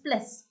gives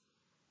plus,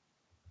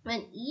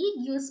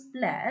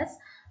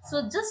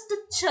 so just to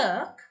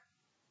check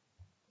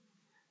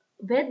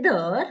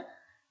whether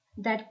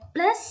that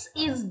plus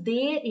is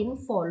there in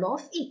follow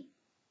of E.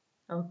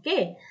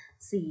 Okay,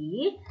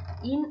 see,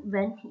 in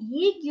when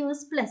E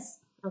gives plus,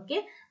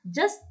 okay,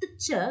 just to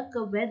check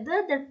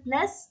whether the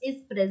plus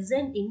is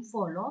present in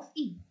follow of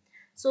E.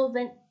 So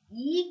when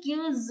E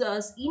gives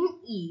us in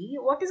E,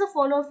 what is the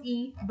follow of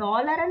E?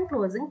 Dollar and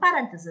closing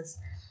parenthesis.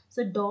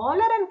 So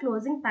dollar and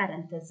closing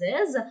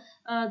parenthesis,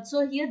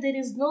 so here there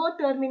is no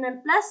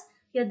terminal plus,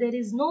 here there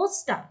is no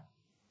star,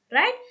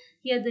 right?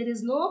 Here there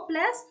is no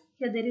plus,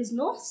 here there is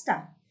no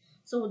star.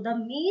 So the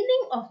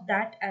meaning of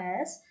that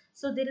is,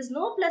 so there is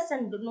no plus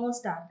and no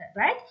star,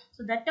 right?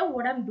 So that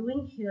what I'm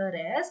doing here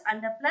is,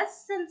 under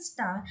plus and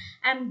star,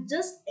 I'm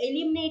just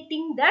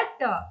eliminating that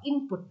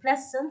input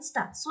plus and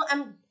star. So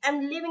I'm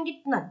leaving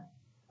it none.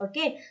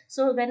 Okay,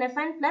 so when I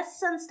find plus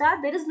and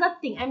star, there is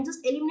nothing. I'm just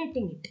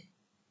eliminating it.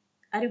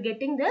 Are you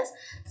getting this?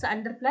 So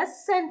under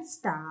plus and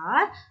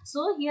star,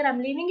 so here I'm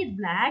leaving it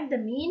black. The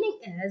meaning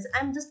is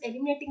I'm just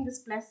eliminating this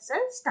plus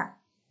and star.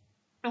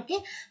 Okay,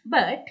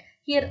 but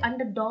here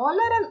under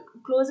dollar and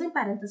closing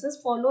parenthesis,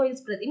 follow is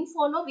present. In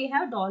follow we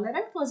have dollar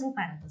and closing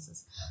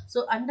parenthesis.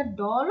 So under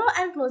dollar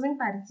and closing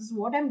parenthesis,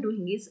 what I'm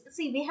doing is,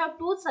 see, we have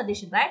two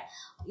suggestions, right?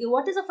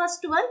 What is the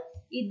first one?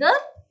 Either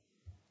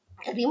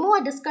remove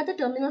or discard the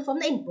terminal from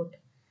the input.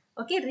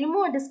 Okay,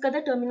 remove or discard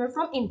the terminal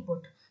from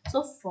input.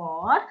 So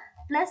for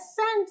plus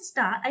and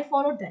star, I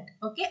followed that.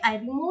 Okay, I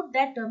removed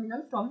that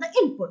terminal from the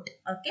input.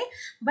 Okay,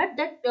 but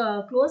that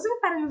closing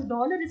parenthesis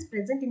dollar is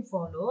present in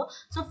follow.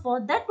 So for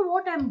that,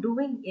 what I'm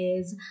doing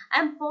is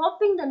I'm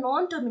popping the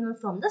non-terminal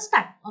from the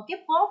stack.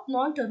 Okay, pop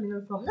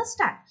non-terminal from the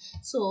stack.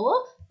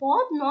 So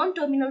pop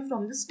non-terminal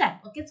from the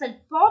stack. Okay, so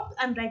pop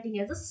I'm writing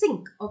as a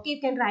sync. Okay,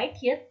 you can write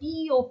here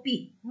POP.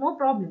 No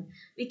problem.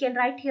 We can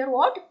write here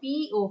what?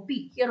 POP.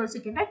 Here also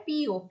you can write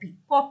POP.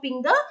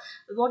 Popping the,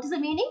 what is the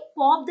meaning?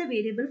 Pop the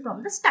variable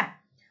from the stack.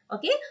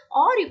 Okay,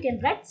 or you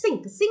can write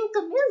sync. Sync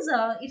means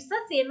it's the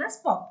same as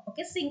pop.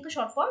 Okay, sync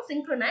short form,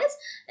 synchronize,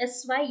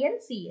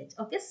 SYNCH.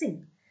 Okay,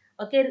 sync.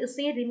 Okay,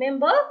 say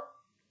remember,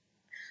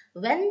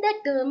 when the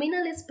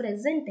terminal is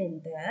present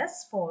in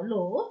this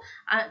follow,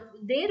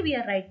 there we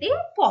are writing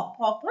pop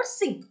or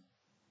sync.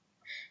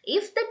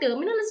 If the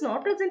terminal is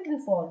not present in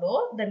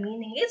follow, the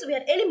meaning is we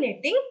are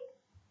eliminating.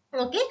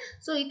 Okay,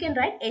 so you can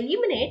write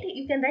eliminate,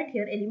 you can write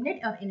here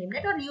eliminate, or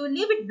you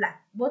leave it blank,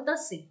 both are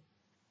same.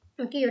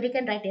 Okay, you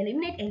can write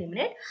eliminate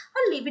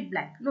or leave it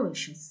blank, no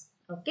issues.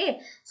 Okay,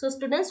 so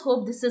students,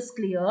 hope this is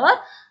clear.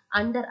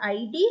 Under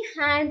ID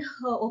and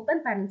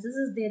open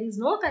parenthesis, there is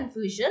no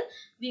confusion.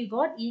 We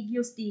got E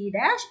gives T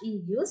dash, E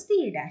gives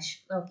T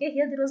dash. Okay,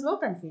 here there was no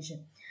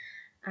confusion.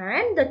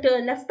 And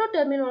the left of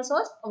terminal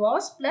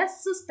was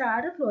plus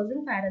star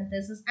closing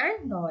parenthesis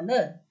and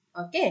dollar.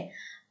 Okay,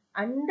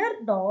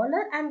 under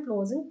dollar and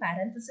closing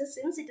parenthesis,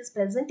 since it is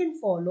present in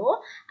follow,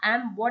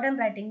 what I'm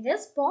writing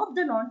is pop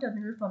the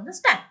non-terminal from the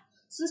stack.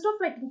 So instead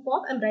of writing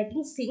pop, I'm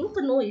writing sync.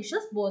 No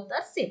issues, both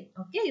are same.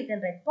 Okay, you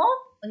can write pop,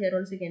 here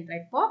also you can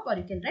write pop, or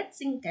you can write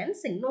sync and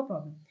sing, no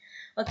problem.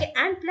 Okay,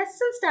 and plus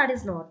and star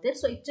is not there,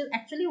 so it is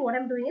actually what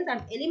I'm doing is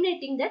I'm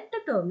eliminating that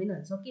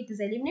terminals. Okay, it is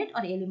eliminate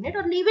or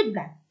leave it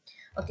blank.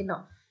 Okay,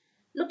 now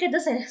look at the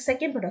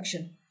second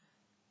production.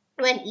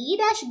 When E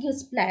dash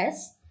gives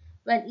plus,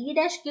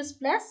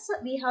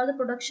 we have the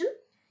production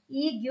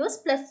E gives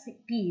plus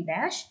T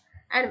dash,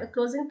 and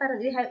closing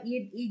parent we have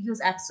E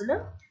gives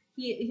epsilon.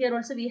 Here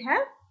also we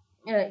have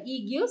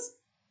E gives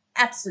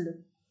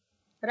epsilon,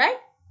 right?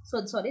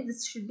 So sorry,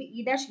 this should be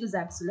E dash gives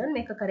epsilon.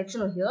 Make a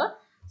correction over here.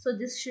 So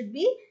this should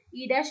be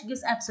E dash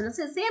gives epsilon.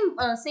 So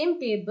same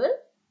table.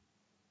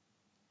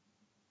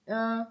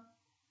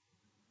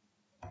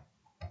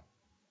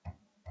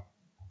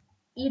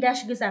 E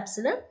dash gives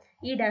epsilon,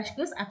 E dash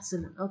gives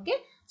epsilon. Okay,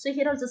 so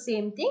here also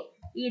same thing,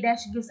 E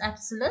dash gives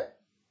epsilon.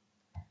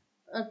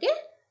 Okay,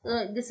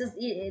 this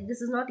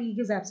is not E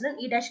gives epsilon,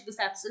 E dash gives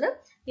epsilon.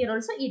 Here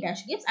also E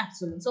dash gives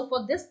epsilon. So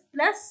for this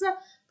plus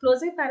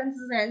closing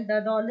parenthesis and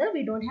the dollar,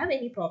 we don't have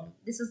any problem.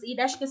 This is E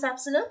dash gives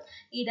epsilon,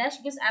 E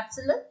dash gives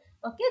epsilon.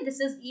 Okay, this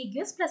is E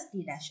gives plus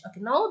T dash.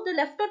 Okay, now the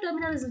left of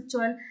terminal is which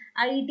one?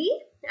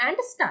 ID and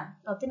star.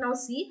 Okay, now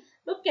see,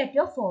 look at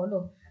your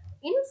follow.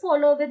 In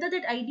follow, whether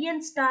that ID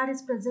and star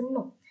is present,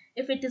 no.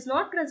 If it is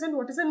not present,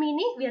 what is the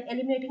meaning? We are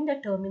eliminating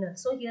the terminal.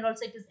 So here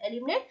also it is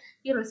eliminate,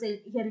 here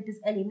it is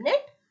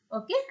eliminate.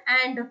 Okay,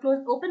 and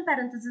close open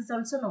parenthesis is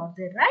also not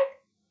there, right?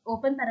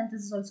 Open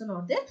parenthesis is also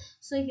not there.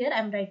 So here I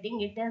am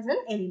writing it as an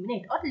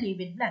eliminate or leave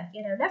it blank.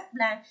 Here I have left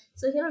blank.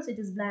 So here also it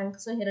is blank.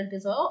 So here it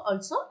is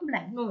also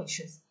blank. No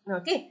issues.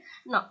 Okay.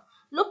 Now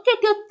look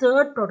at your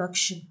third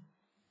production.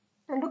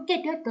 And look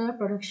at your third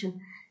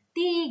production.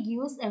 T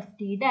gives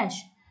ft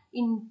dash.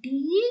 In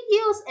T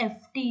gives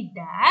ft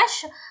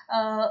dash,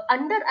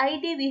 under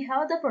ID we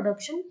have the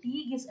production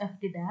T gives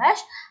ft dash.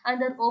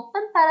 Under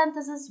open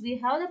parenthesis we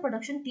have the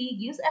production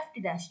T gives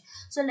ft dash.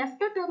 So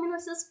left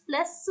terminus is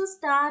plus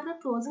star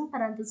closing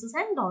parenthesis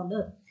and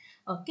dollar.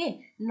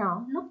 Okay,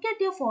 now look at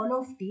your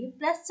follow of T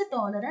plus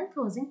dollar and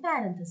closing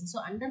parenthesis. So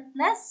under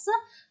plus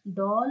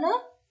dollar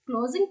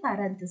closing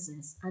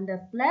parenthesis,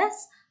 under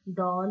plus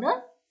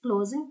dollar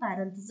closing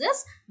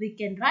parenthesis, we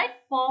can write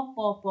pop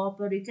pop pop,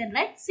 or you can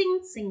write sing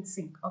sing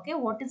sing. Okay,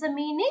 what is the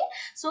meaning?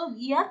 So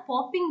we are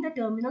popping the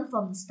terminal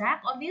from the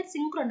stack, or we are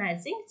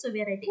synchronizing. So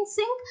we are writing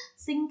sing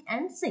sing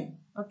and sing.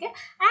 Okay,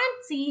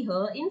 and see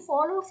here in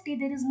follow of T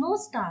there is no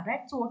star,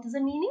 right? So what is the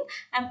meaning?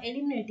 I am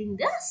eliminating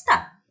the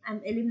star. I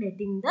am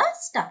eliminating the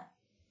star.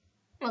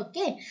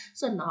 Okay,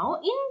 so now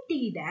in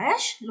T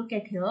dash, look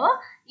at here,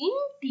 in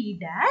T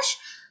dash,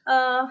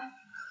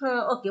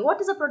 okay, what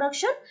is the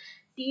production?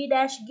 T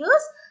dash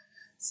gives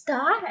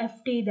star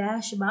ft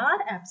dash bar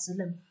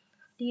epsilon.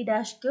 T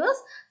dash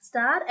gives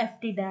star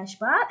ft dash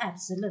bar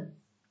epsilon.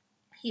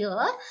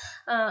 Here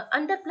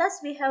under plus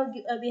we have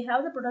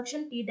the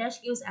production T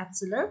dash gives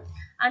epsilon.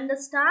 Under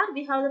star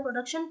we have the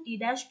production T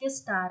dash gives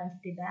star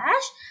ft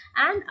dash,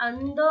 and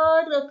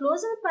under the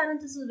closing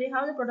parenthesis we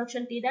have the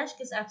production T dash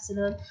gives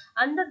epsilon.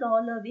 Under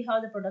dollar we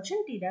have the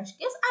production T dash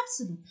gives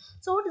epsilon.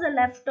 So what is the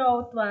left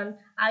out one?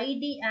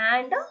 ID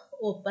and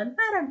open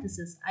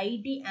parenthesis.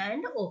 ID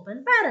and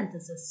open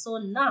parenthesis. So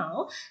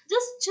now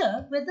just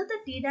check whether the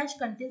T dash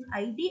contains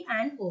ID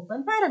and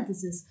open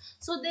parenthesis.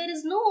 So there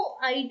is no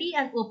ID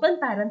and open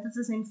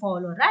parenthesis in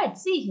follow, right?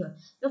 See here,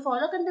 the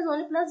follow contains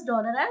only plus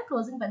dollar and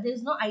closing, but there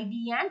is no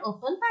ID and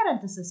open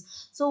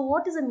parenthesis. So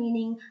what is the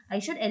meaning? I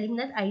should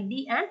eliminate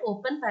ID and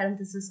open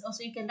parenthesis.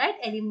 So you can write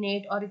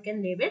eliminate, or you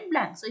can leave it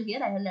blank. So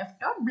here I have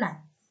left out blank.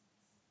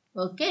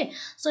 Okay,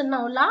 so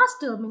now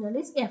last terminal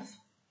is F.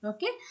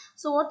 Okay,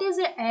 so what is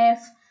a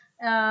F?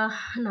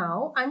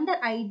 Now under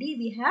ID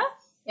we have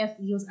F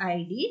gives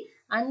ID.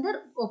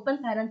 Under open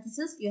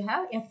parenthesis you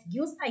have F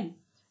gives I.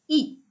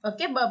 E.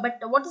 Okay,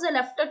 but what is the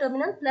left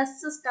terminal?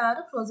 Plus star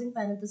closing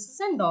parenthesis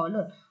and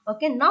dollar.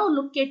 Okay, now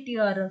look at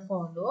your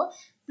follow.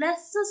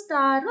 Plus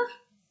star,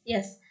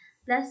 yes,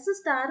 plus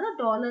star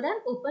dollar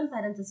and open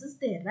parenthesis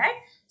there, right?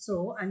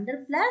 So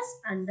under plus,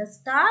 under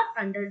star,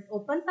 under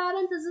open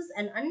parenthesis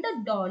and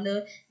under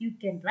dollar you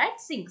can write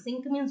sync.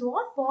 Sync means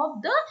what?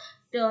 Pop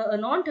the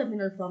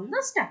non-terminal from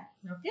the stack.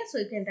 Okay, so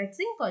you can write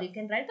sync, or you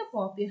can write the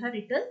pop. You have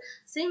written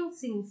sing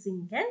sing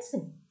sing and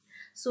sing.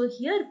 So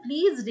here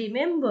please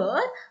remember,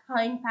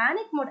 in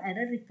panic mode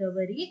error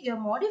recovery, you are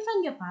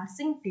modifying your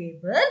parsing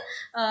table.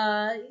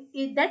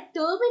 If that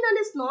terminal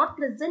is not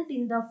present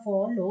in the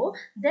follow,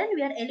 then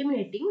we are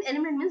eliminating.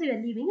 Eliminate means we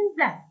are leaving in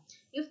blank.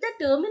 If the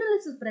terminal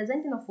is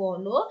present in a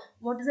follow,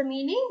 what is the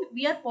meaning?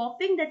 We are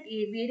popping that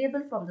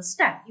variable from the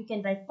stack. You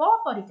can write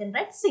pop, or you can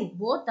write sing.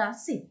 Both are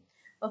same.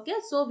 Okay,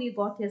 so we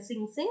got here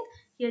sing sing.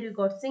 Here you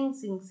got sing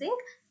sing sing.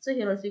 So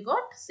here also you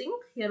got sing.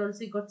 Here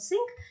also you got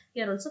sing.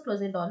 Here also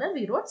closing dollar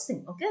we wrote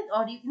sing. Okay,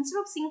 or instead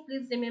of sing,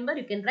 please remember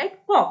you can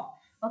write pop.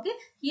 Okay,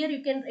 here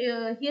you can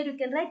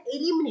write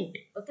eliminate.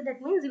 Okay,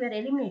 that means you are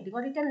eliminating,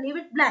 or you can leave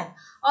it blank,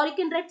 or you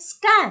can write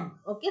scan.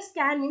 Okay,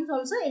 scan means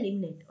also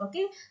eliminate.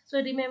 Okay, so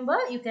remember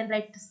you can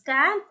write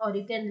scan, or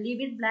you can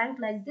leave it blank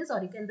like this,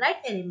 or you can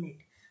write eliminate.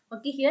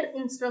 Okay, here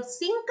instead of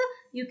sync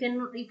you can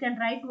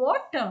write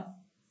what?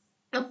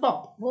 A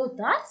pop. Both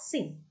are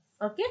same.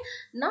 Okay,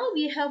 now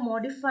we have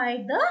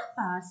modified the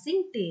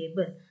parsing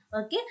table.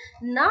 Okay,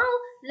 now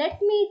let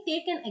me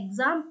take an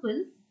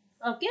example.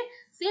 Okay,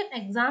 same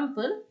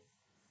example.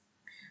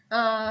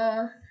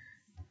 Parse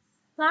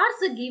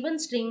a given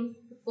string,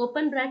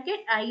 open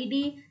bracket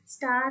id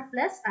star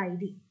plus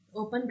id,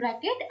 open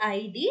bracket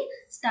id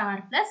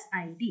star plus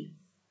id.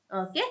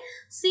 Okay,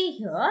 see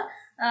here,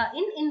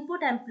 in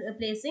input I am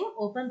placing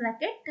open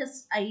bracket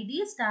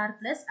id star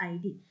plus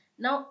id.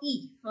 Now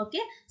E.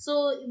 Okay,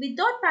 so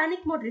without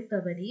panic mode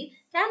recovery,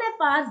 can I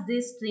parse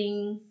this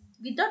string?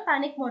 Without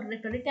panic mode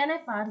recovery, can I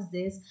parse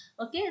this?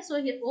 Okay,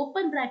 so here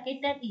open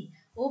bracket and E.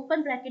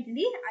 Open bracket and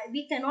E,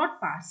 we cannot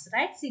parse,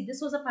 right? See,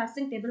 this was a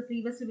parsing table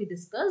previously we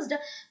discussed.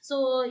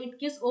 So it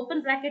gives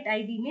open bracket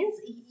ID means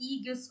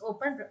E gives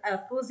open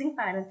closing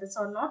parenthesis,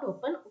 or not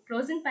open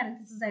closing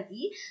parenthesis and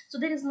E. So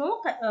there is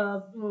no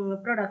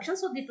production.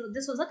 So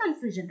this was a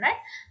confusion, right?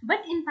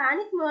 But in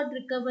panic mode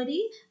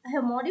recovery, I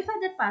have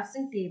modified that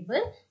parsing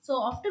table.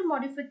 So after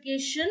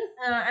modification,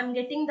 I am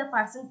getting the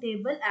parsing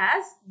table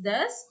as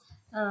this.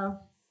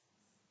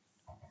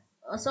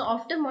 So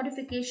after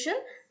modification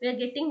we are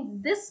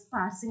getting this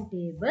parsing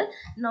table.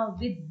 Now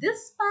with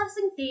this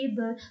parsing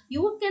table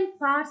you can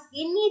parse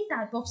any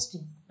type of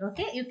string.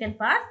 Okay, you can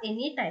parse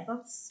any type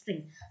of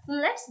string.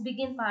 Let's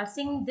begin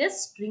parsing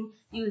this string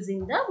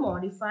using the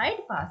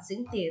modified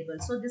parsing table.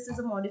 So this is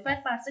a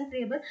modified parsing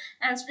table,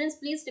 and students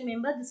please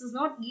remember, this is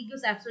not E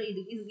gives epsilon,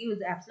 E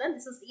gives epsilon.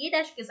 This is E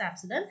dash gives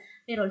epsilon.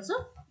 Here also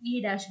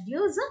E dash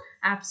gives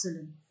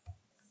epsilon.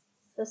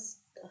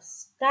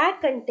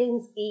 Stack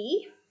contains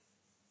E.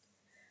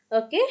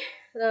 Okay,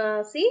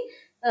 see,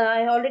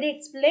 I already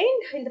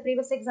explained in the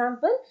previous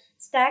example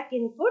stack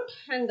input,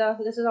 and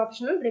this is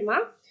optional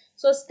remark.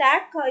 So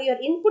stack, your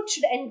input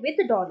should end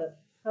with dollar.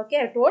 Okay,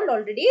 I told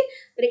already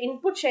the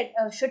input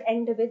should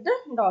end with the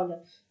dollar.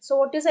 So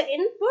what is the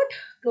input?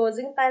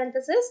 Closing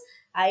parenthesis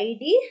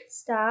ID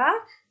star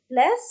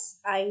plus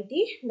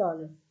ID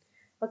dollar.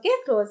 Okay,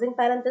 closing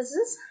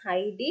parenthesis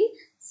ID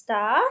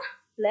star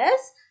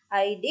plus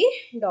ID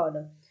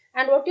dollar.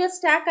 And what your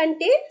stack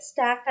contain?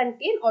 Stack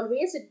contain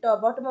always at the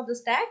bottom of the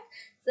stack,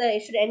 so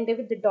it should end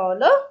with the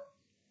dollar.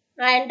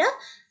 And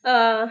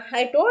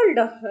I told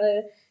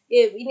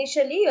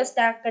initially your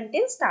stack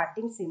contains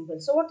starting symbol.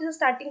 So what is the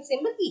starting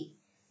symbol? E,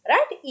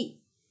 right? E.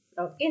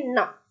 Okay,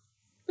 now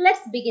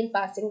let's begin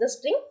parsing the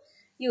string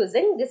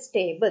using this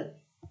table.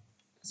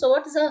 So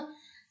what is a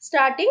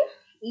starting?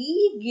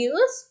 E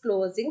gives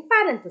closing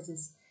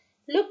parenthesis.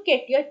 Look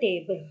at your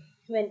table.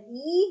 When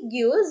E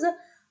gives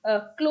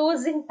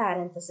closing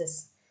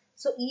parenthesis.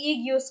 So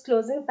E gives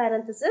closing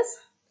parenthesis.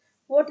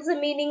 What is the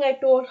meaning I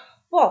told?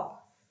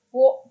 Pop.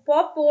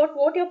 Pop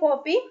what you're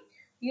popping?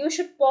 You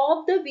should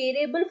pop the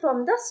variable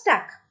from the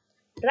stack.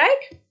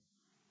 Right?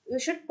 You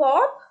should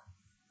pop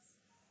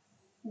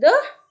the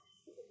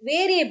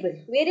variable.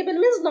 Variable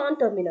means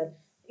non-terminal.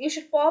 You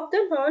should pop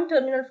the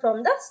non-terminal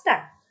from the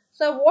stack.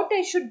 So what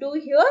I should do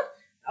here,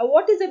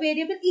 what is the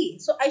variable E?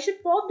 So I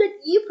should pop that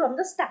E from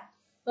the stack.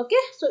 Okay,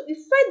 so if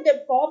I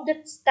pop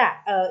that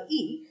stack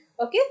E,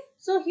 okay,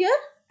 so here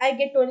I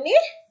get only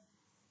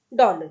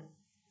dollar,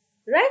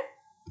 right?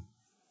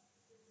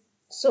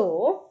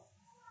 So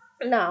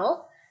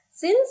now,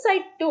 since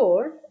I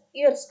told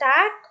your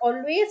stack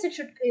always it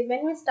should,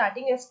 when we're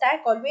starting your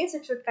stack always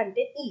it should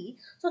contain E.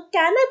 So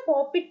can I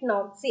pop it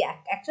now? See,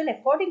 actually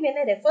according when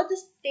I refer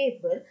this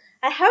table,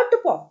 I have to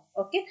pop.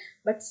 Okay,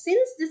 but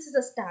since this is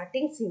a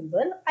starting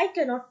symbol, I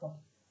cannot pop.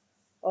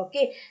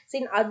 Okay, so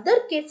in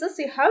other cases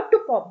you have to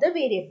pop the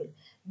variable,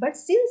 but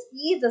since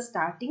E is the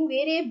starting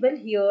variable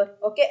here,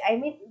 okay, I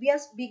mean we are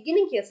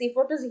beginning here. See, if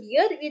what is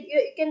here,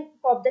 you can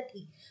pop that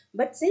E,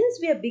 but since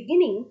we are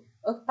beginning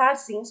of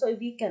parsing, so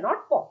we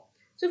cannot pop.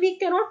 So we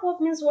cannot pop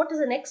means what is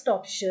the next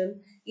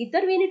option?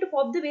 Either we need to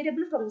pop the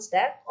variable from the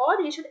stack,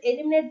 or we should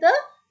eliminate the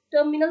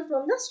terminal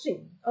from the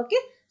string. Okay,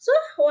 so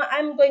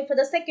I'm going for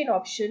the second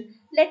option.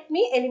 Let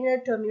me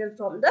eliminate terminal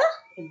from the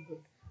input.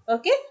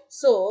 Okay,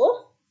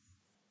 so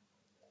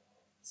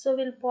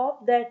we'll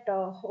pop that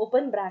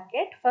open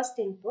bracket first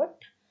input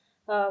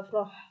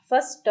from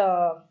first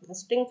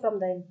string from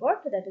the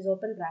input, that is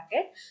open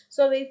bracket.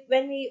 So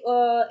when we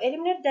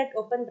eliminate that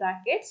open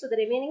bracket, so the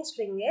remaining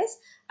string is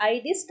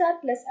id star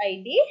plus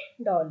id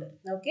dollar.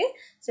 Okay,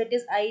 so it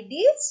is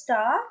id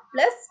star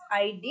plus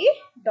id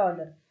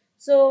dollar.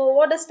 So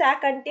what does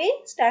stack contain?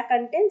 Stack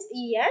contains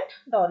E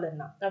and dollar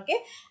now. Okay.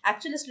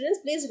 Actually, students,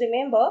 please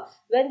remember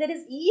when there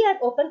is E and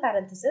open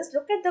parenthesis,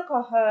 look at the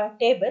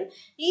table.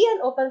 E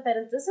and open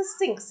parenthesis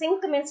sync.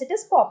 Sync means it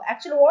is pop.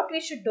 Actually, what we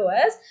should do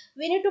is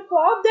we need to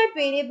pop that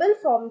variable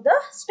from the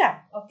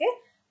stack. Okay.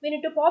 We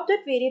need to pop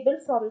that variable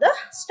from the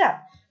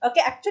stack.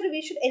 Okay. Actually,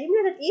 we should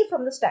eliminate that E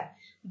from the stack.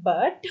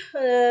 But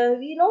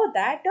we know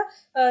that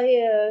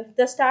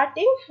the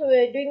starting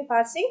doing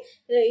parsing,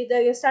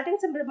 the starting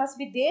symbol must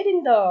be there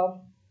in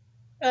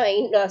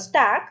the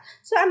stack.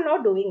 So I'm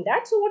not doing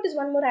that. So what is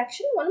one more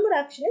action? One more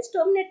action is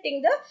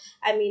terminating the,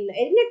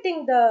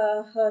 eliminating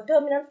the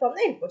terminal from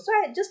the input. So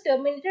I just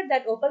terminated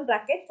that open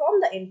bracket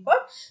from the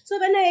input. So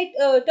when I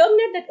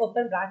terminate that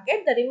open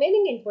bracket, the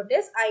remaining input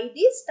is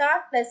id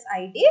star plus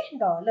id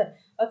dollar.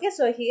 Okay,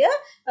 so here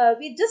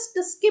we just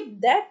skip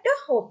that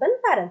open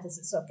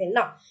parenthesis. Okay,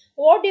 now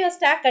what your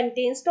stack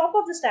contains? Top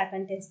of the stack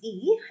contains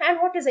E, and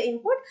what is the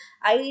input?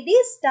 id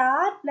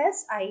star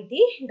plus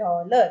id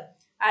dollar.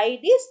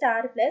 id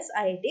star plus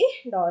id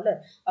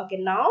dollar. Okay,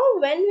 now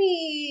when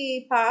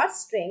we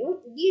parse string,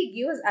 E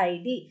gives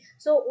id.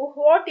 So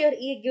what your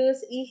E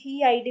gives?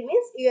 E id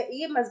means your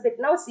E must be,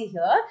 now see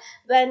here,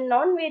 when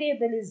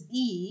non-variable is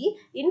E,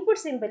 input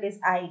symbol is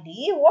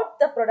id, what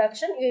the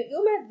production,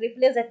 you may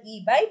replace that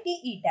E by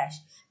te dash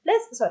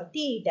plus, sorry,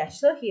 te dash.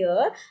 So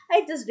here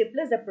I just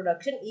replace the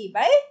production E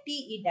by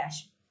te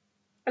dash.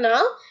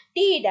 Now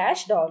te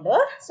dash dollar.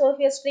 So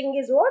here string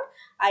is what?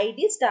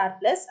 id star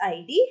plus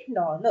id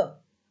dollar.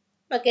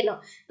 Okay,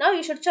 now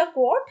you should check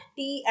what?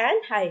 T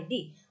and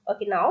ID.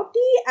 Okay, now T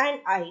and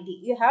ID.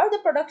 You have the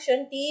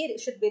production. T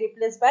should be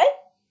replaced by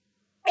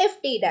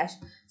FT dash.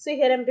 So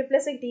here I am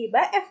replacing T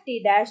by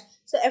FT dash.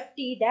 So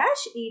FT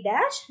dash E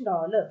dash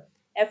dollar.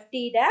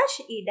 FT dash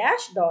E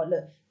dash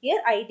dollar.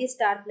 Here ID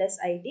star plus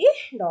ID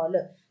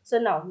dollar. So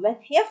now when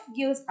F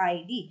gives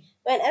ID,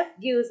 when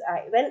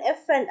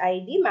F and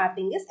ID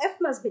mapping is F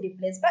must be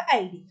replaced by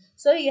ID.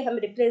 So here I am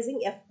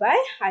replacing F by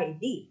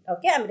ID.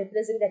 Okay, I am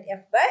replacing that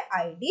F by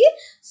ID.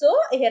 So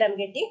here I am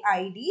getting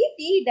ID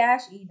T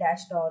dash E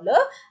dash dollar,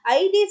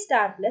 ID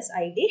star plus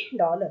ID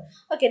dollar.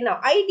 Okay, now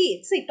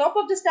ID, see, top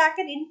of the stack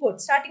and input,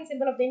 starting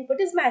symbol of the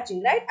input is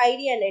matching, right?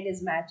 ID and ID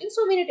is matching.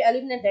 So we need to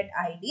eliminate that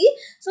ID.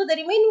 So the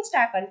remaining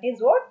stack contains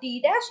what?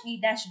 T dash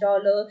E dash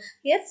dollar, dollar.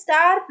 Here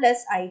star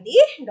plus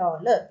id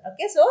dollar.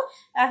 Okay, so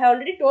I have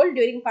already told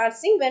during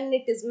parsing when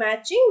it is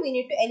matching, we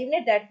need to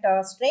eliminate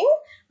that string,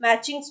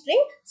 matching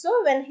string.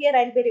 So when here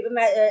I'll be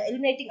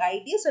eliminating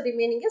id, so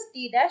remaining is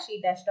t dash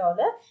e dash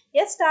dollar.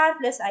 Here star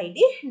plus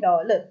id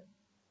dollar.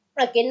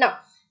 Okay, now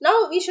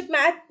we should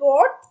match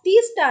what t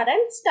star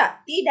and star,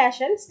 t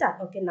dash and star.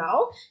 Okay,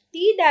 now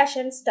t dash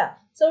and star.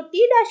 So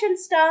t dash and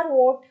star,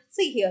 what?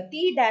 See here,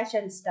 t dash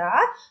and star.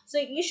 So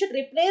you should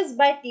replace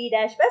by t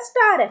dash by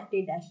star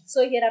ft dash.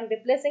 So here I'm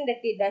replacing the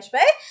t dash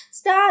by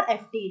star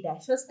ft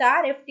dash. So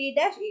star ft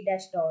dash e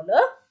dash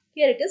dollar.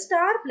 Here it is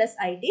star plus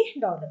id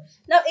dollar.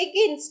 Now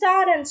again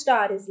star and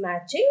star is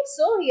matching.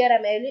 So here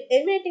I'm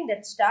eliminating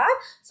that star.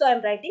 So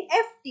I'm writing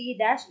ft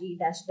dash e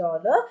dash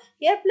dollar.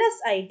 Here plus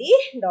id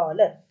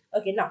dollar.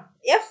 Okay, now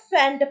f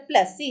and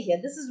plus. See here,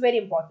 this is very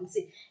important.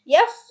 See,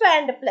 f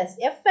and plus.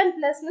 F and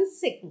plus means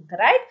sync,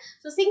 right?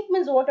 So sync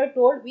means what I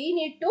told. We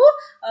need to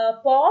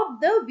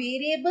pop the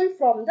variable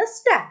from the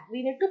stack.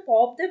 We need to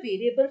pop the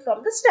variable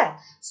from the stack.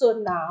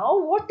 So now,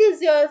 what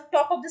is your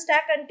top of the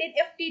stack contain?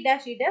 Ft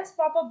dash e dash.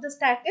 Top of the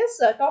stack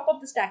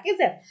is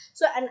f.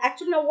 So and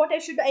actually now what I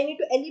should do? I need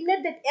to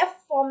eliminate that f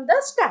from the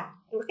stack.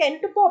 Okay, I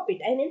need to pop it.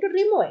 I need to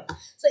remove it.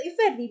 So if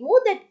I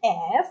remove that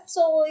f,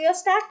 so your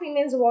stack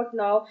remains what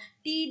now?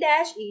 T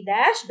dash e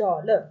dash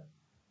dollar.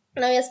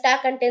 Now your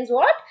stack contains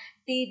what?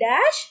 T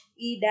dash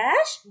e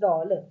dash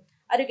dollar.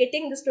 Are you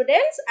getting the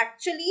students?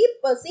 Actually,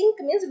 sync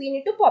means we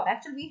need to pop.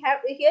 Actually, we have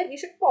here we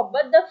should pop,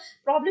 but the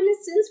problem is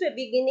since we're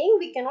beginning,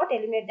 we cannot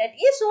eliminate that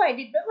a. So I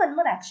did one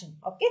more action.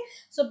 Okay.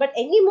 So, but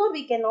anymore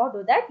we cannot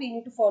do that. We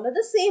need to follow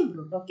the same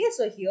rule. Okay.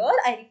 So here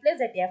I replace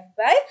that f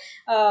by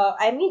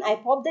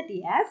I pop the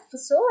tf.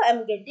 So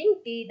I'm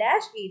getting t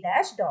dash e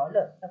dash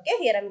dollar. Okay.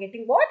 Here I'm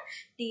getting what?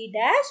 T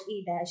dash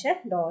e dash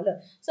dollar.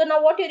 So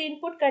now what your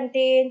input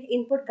contain?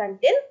 Input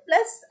contain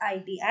plus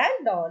id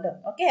and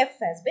dollar. Okay. F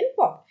has been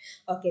popped.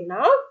 Okay.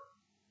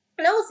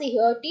 Now see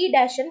here t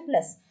dash and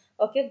plus.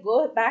 Okay,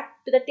 go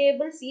back to the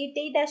table, see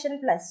t dash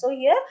and plus. So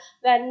here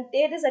when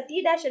there is a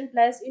t dash and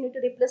plus, you need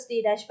to replace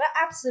t dash by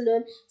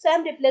epsilon. So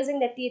I'm replacing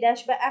the t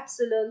dash by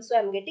epsilon. So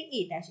I'm getting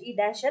e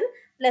dash and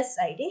plus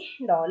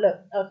id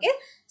dollar. Okay,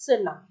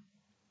 so now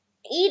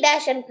e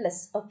dash and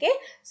plus. Okay,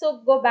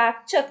 so go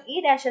back, check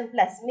e dash and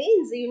plus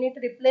means you need to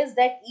replace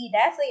that e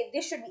dash. So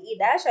this should be e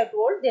dash. I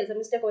told there's a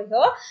mistake over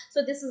here.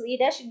 So this is e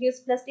dash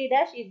gives plus t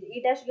dash,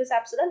 e dash gives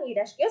epsilon, e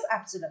dash gives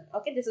epsilon.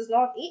 Okay, this is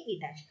not e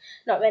dash.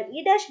 Now when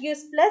e dash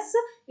gives plus,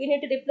 you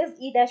need to replace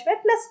e dash by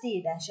plus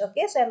t dash.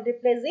 Okay, so I'm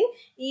replacing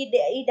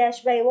e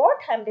dash by what?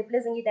 I'm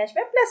replacing e dash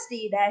by plus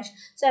t dash.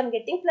 So I'm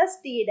getting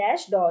plus t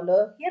dash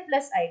dollar. Here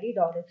plus id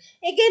dollar.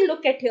 Again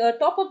look at here,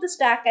 top of the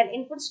stack and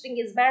input string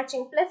is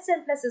matching, plus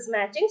and plus is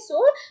matching, so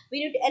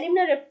we need to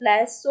eliminate a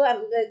plus. So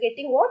I'm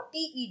getting what? T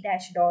e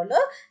dash dollar.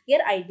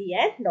 Here id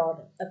and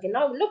dollar. Okay,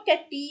 now look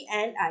at t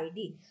and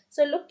id.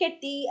 So look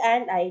at t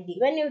and id.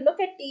 When you look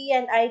at t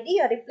and id,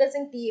 you are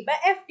replacing t by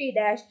ft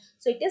dash.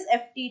 So it is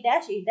ft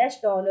dash e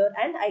dash dollar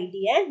and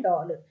id and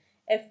dollar.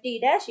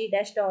 ft dash e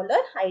dash dollar,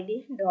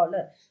 id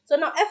dollar. So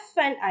now f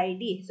and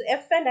id. So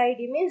f and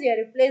id means you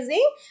are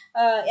replacing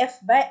f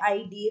by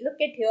id.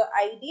 Look at here,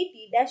 id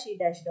t dash e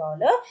dash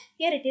dollar.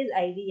 Here it is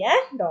id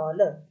and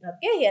dollar.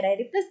 Okay, here I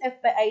replace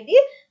f by id.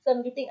 So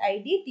I'm getting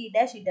id t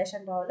dash e dash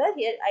and dollar.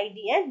 Here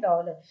id and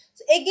dollar.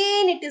 So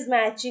again it is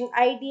matching.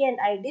 id and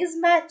id is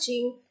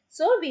matching.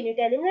 So we need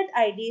to eliminate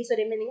id. So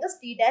remaining is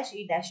t dash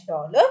e dash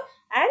dollar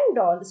and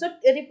dollar. So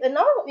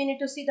now we need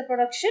to see the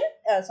production.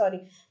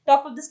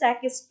 Top of the stack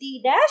is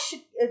t dash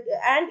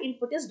and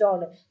input is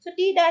dollar. So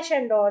t dash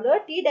and dollar,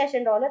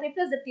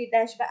 replace the t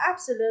dash by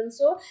epsilon.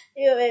 So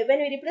when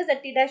we replace the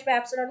t dash by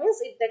epsilon means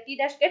the t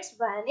dash gets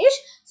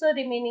vanished. So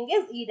remaining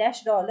is e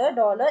dash dollar,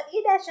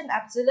 e dash and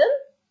epsilon.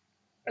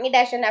 E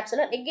dash and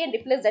epsilon, again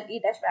replace that e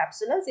dash by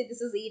epsilon. See,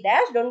 this is e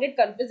dash, don't get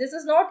confused, this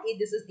is not e,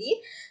 this is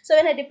e. So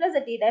when I replace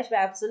the t dash by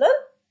epsilon,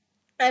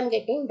 I'm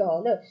getting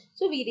dollar.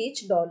 So we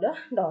reach dollar.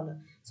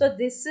 So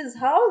this is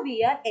how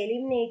we are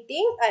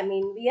eliminating,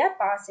 we are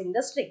passing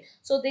the string.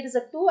 So there is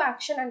a two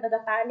action under the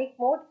panic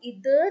mode.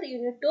 Either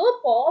you need to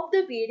pop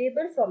the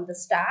variable from the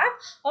stack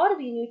or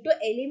we need to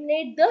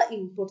eliminate the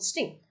input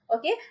string.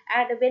 Okay,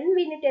 and when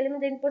we need to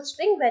eliminate the input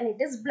string, when it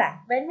is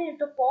blank. When we need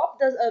to pop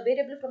the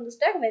variable from the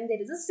stack, when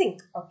there is a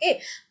sync. Okay,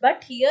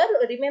 but here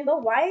remember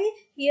why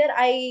here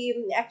I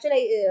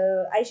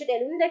should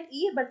eliminate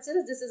e, but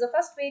since this is a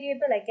first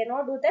variable I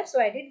cannot do that, so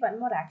I did one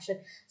more action.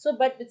 So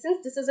but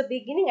since this is a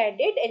beginning I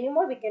did,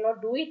 anymore we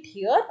cannot do it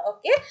here.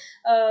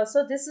 Okay,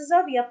 so this is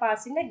how we are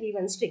passing a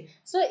given string.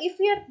 So if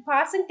your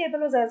parsing table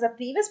was as a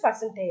previous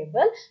parsing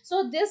table,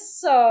 so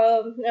this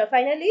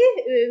finally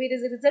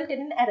resulted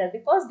in error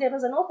because there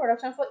was no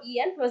production for e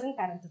and closing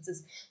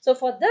parenthesis. So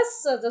for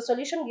this the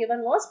solution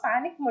given was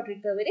panic mode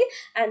recovery,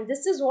 and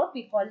this is what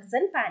we call as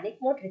panic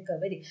mode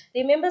recovery.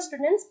 Remember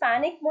students,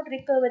 panic mode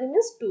recovery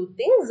means two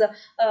things.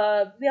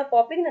 We are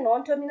popping the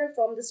non-terminal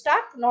from the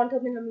stack.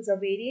 Non-terminal is a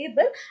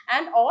variable,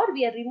 and or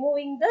we are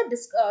removing the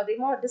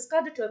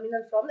discard the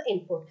terminal from the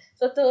input.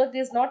 So third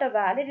is not a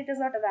valid, it is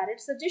not a valid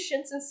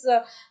suggestion, since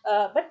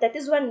but that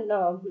is one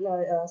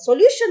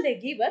solution they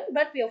given,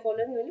 but we are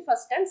following only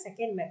first and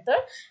second method,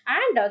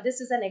 and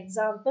this is an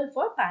example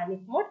for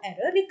panic mode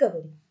error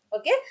recovery.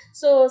 Okay,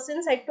 so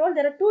since I told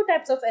there are two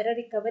types of error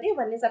recovery,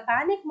 one is a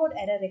panic mode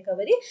error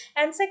recovery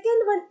and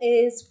second one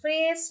is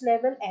phrase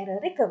level error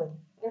recovery.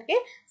 Okay,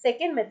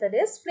 second method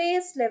is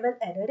phrase level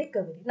error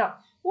recovery. Now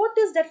what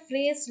is that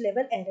phrase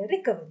level error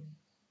recovery?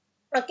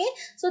 Okay,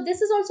 so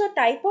this is also a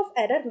type of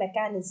error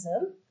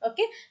mechanism.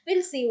 Okay,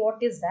 we'll see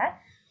what is that.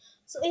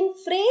 So in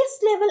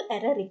phrase level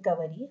error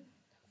recovery,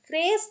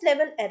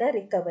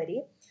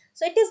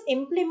 so it is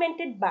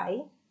implemented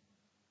by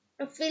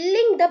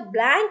filling the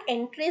blank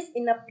entries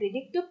in a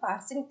predictive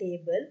parsing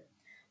table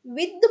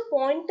with the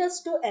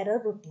pointers to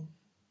error routine.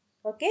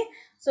 Okay,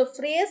 so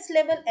phrase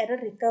level error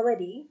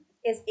recovery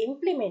is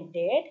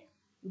implemented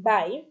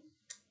by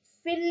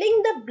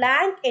filling the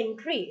blank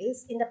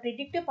entries in the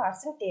predictive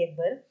parsing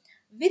table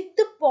with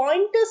the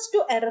pointers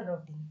to error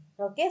routine.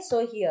 Okay,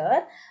 so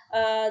here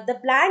the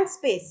blank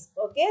space.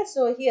 Okay,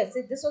 so here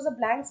see, this was a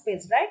blank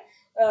space, right?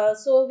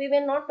 So we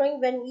were not knowing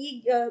when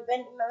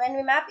when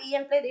we map e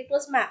and play, it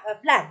was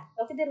blank.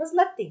 Okay, there was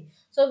nothing.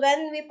 So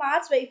when we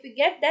parse, if we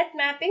get that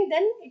mapping,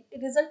 then it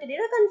resulted in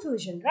a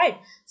confusion, right?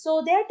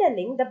 So they are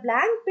telling the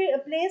blank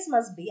place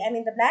must be, I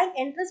mean the blank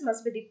entries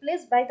must be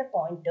replaced by the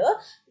pointer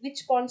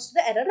which points to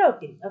the error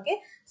routing.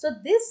 Okay, so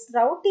this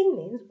routing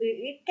means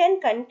it can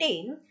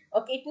contain,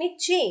 okay, it may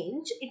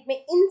change, it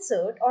may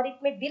insert, or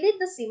it may delete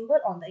the symbol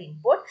on the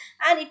input,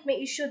 and it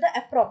may issue the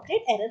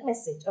appropriate error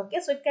message. Okay,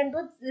 so it can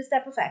do this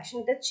type of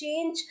action, the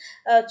change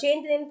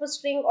the input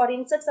string, or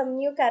insert some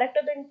new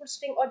character to the input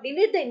string, or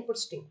delete the input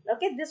string.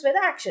 Okay, this was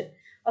the action.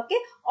 Okay,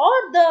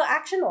 or the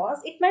action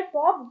was it might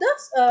pop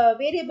the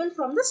variable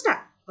from the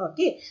stack.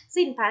 Okay,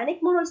 so in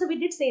panic mode also we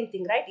did same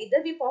thing, right?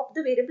 Either we pop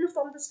the variable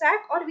from the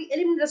stack or we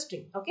eliminate the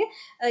string. Okay,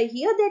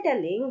 here they're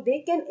telling they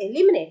can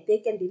eliminate, they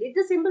can delete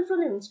the symbol from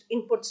the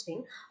input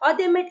string, or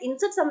they might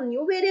insert some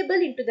new variable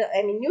into the,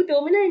 I mean new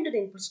terminal into the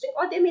input string,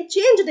 or they may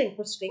change the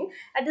input string.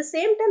 At the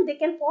same time they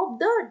can pop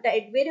the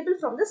variable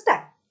from the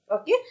stack.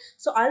 Okay,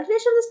 so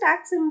alteration of the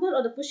stack symbol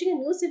or the pushing a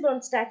new symbol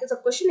on stack is a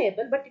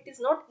questionable, but it is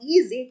not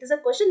easy, it is a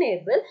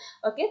questionable.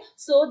 Okay,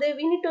 so we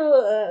need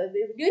to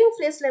during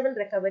phrase level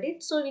recovery,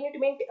 so we need to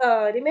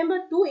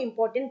remember two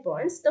important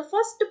points. The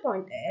first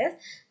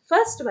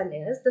one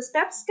is the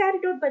steps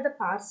carried out by the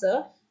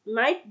parser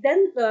might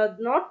then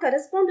not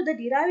correspond to the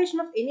derivation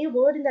of any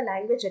word in the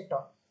language at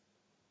all.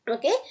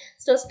 Okay,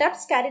 so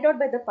steps carried out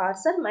by the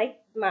parser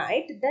might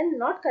then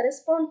not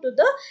correspond to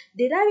the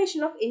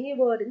derivation of any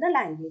word in the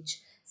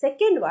language.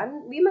 Second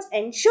one, we must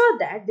ensure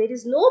that there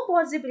is no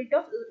possibility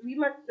of, we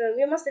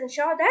must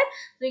ensure that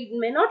it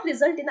may not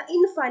result in an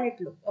infinite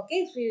loop.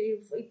 Okay,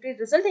 if it will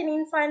result in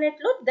infinite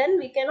loop, then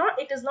we cannot,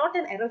 it is not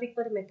an error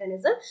recovery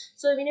mechanism.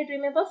 So we need to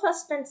remember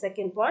first and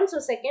second point. So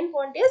second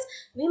point is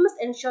we must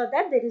ensure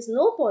that there is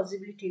no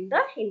possibility in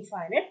the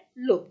infinite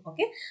loop.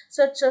 Okay,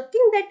 so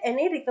checking that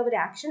any recovery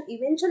action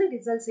eventually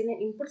results in an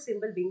input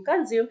symbol being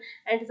consumed,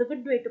 and it is a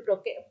good way to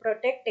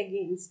protect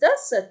against the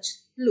such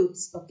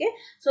loops. Okay,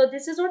 so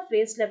this is what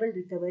phrase level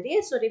recovery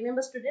is. So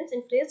remember students,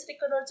 in phrase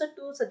recovery also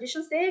two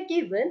suggestions they are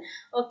given.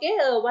 Okay,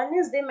 one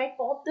is they might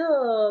pop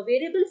the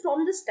variable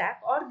from the stack,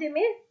 or they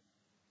may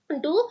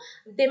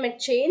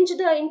change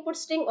the input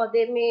string, or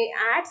they may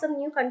add some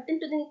new content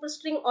to the input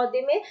string, or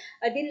they may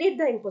delete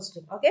the input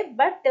string. Okay,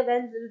 but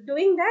when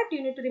doing that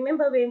you need to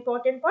remember a very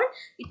important point,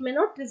 it may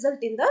not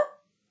result in the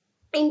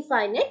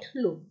infinite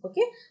loop.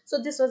 Okay, so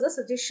this was a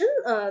suggestion,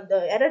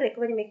 the error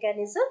recovery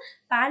mechanism,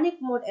 panic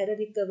mode error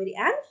recovery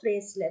and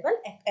phrase level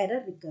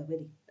error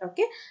recovery.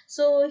 Okay,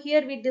 so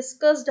here we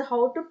discussed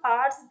how to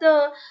parse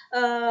the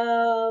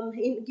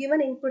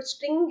given input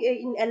string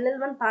in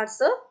LL1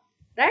 parser,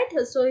 right?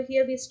 So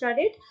here we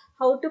studied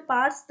how to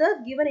parse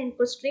the given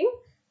input string.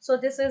 So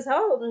this is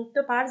how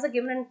to parse the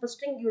given input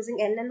string using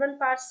LL1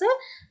 parser.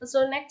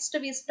 So next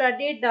we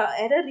studied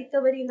error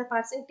recovery in the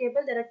parsing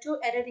table. There are two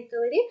error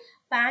recovery: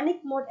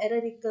 panic mode error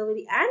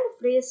recovery and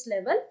phrase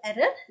level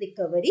error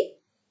recovery.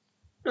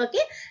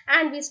 Okay,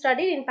 and we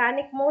studied in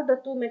panic mode the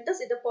two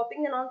methods, either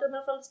popping the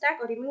non-terminal from the stack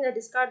or removing the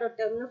discard or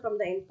terminal from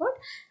the input.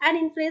 And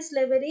in phrase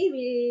level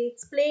we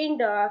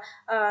explained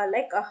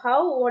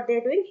how what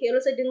they're doing. Here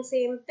also doing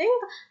same thing,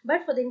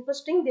 but for the input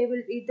string they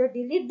will either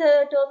delete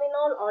the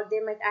terminal, or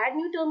they might add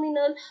new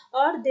terminal,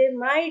 or they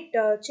might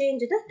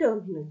change the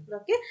terminal.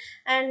 Okay,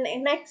 and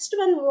next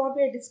one what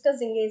we are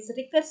discussing is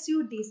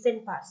recursive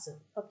descent parser.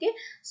 Okay,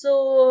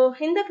 so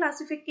in the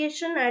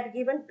classification I had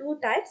given two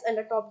types and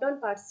a top-down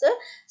parser.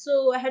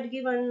 So I had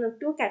given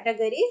two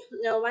categories.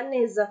 One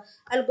is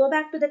I'll go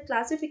back to the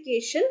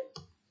classification.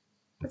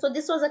 So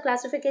this was a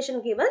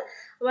classification given.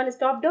 One is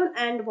top down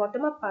and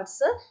bottom up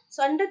parser.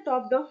 So under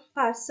top down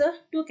parser,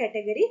 two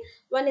category.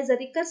 One is a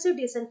recursive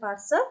descent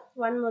parser.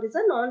 One more is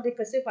a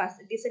non-recursive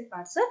descent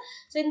parser.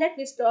 So in that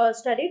we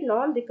studied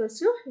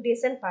non-recursive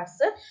descent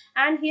parser.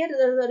 And here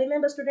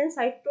remember students,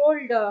 I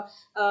told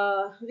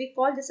we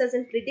call this as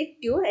a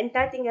predictive,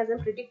 entire thing as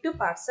a predictive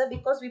parser,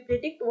 because we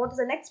predict what is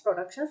the next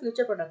production,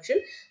 future production.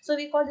 So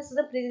we call this as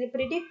a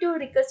predictive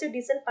recursive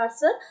descent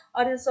parser,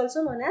 or is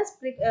also known as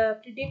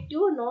predictive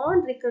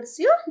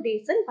non-recursive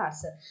descent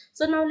parser.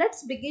 So now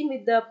let's begin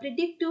with the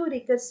predictive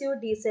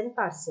recursive descent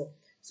parser.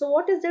 So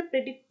what is the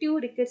predictive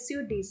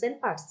recursive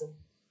descent parser?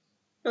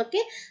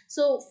 Okay,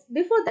 so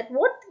before that,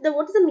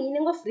 what is the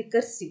meaning of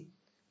recursive?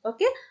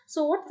 Okay,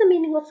 so what's the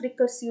meaning of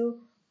recursive?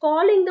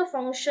 Calling the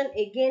function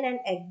again and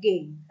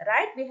again,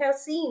 right? We have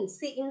seen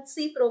in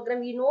C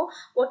program, you know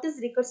what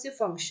is recursive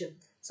function.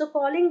 So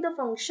calling the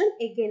function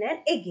again and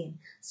again.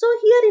 So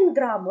here in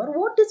grammar,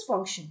 what is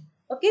function?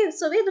 Okay,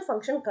 so where the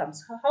function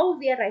comes, how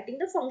we are writing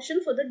the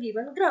function for the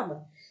given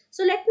grammar.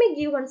 So let me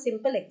give one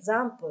simple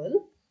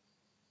example.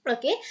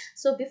 Okay,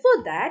 so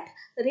before that,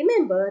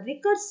 remember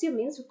recursive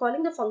means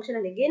calling the function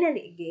and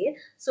again.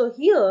 So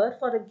here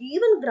for a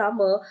given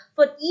grammar,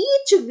 for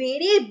each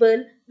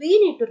variable we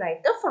need to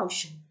write the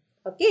function.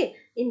 Okay,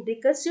 in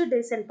recursive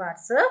descent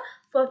parser,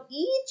 for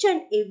each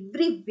and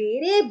every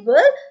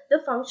variable the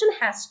function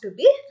has to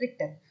be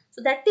written.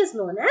 So that is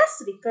known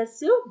as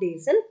recursive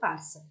descent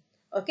parser.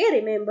 Okay,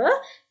 remember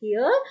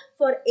here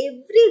for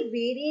every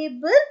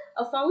variable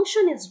a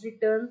function is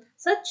written.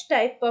 Such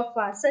type of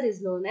parser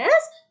is known as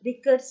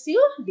recursive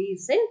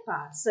descent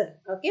parser.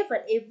 Okay, for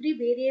every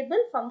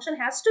variable function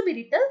has to be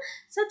written.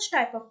 Such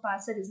type of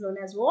parser is known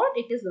as what?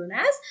 It is known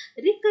as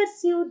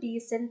recursive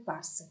descent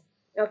parser.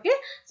 Okay,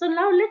 so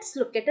now let's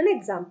look at an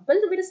example,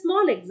 a very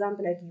small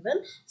example I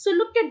given. So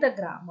look at the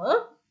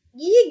grammar.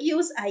 E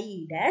gives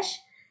IE dash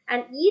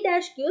and E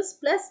dash gives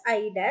plus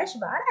IE dash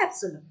bar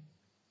epsilon.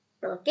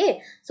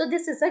 Okay, so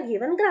this is a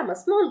given grammar,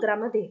 small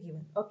grammar they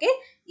given. Okay,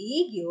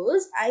 E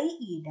gives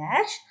IE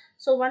dash.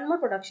 So one more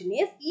production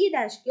is E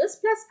dash gives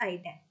plus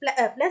I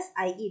dash plus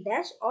IE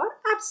dash or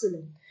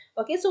epsilon.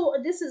 Okay, so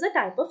this is a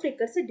type of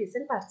recursive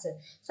descent parser.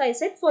 So I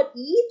said for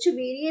each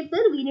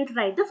variable we need to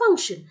write the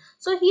function.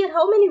 So here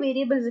how many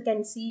variables you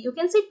can see? You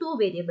can see two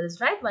variables,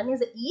 right? One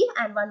is E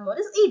and one more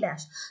is E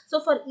dash. So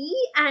for E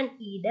and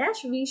E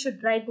dash we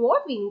should write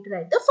what? We need to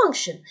write the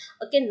function.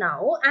 Okay,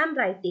 now I'm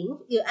writing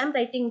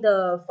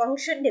the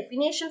function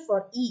definition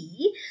for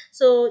E.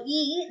 So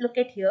E, look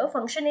at here,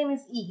 function name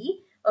is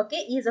E.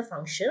 Okay, E is a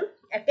function.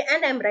 Okay,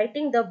 and I'm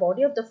writing the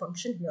body of the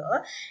function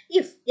here.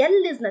 If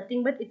L is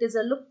nothing but it is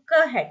a look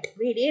ahead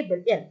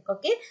variable L.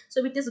 Okay,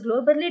 so it is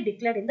globally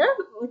declared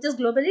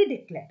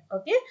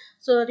Okay,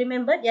 so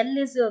remember L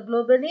is a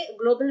global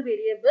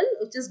variable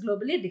which is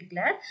globally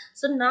declared.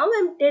 So now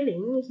I'm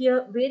telling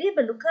here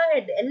variable look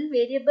ahead L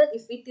variable,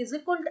 if it is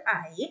equal to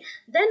I,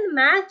 then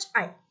match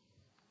I.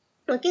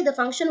 Okay, the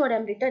function what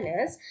I'm written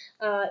is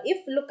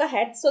if look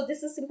ahead. So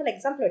this is simple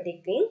example we're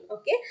taking.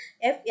 Okay,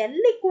 if L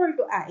equal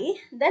to I,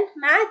 then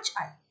match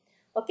I.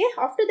 Okay,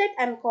 after that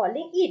I'm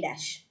calling E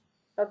dash.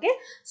 Okay,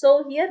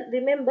 so here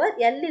remember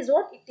L is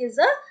what? It is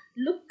a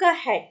look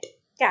ahead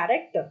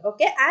character.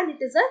 Okay, and it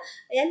is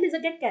a L is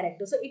a get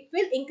character, so it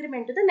will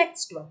increment to the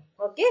next one.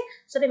 Okay,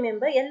 so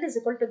remember L is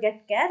equal to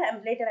get char,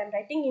 and later I'm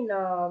writing in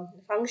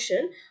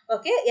function.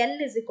 Okay, L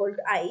is equal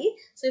to I.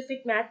 So if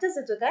it matches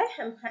it, okay,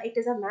 it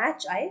is a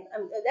match I,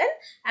 then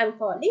I'm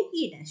calling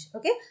E dash.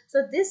 Okay,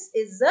 so this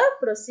is a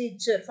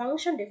procedure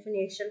function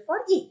definition for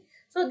E.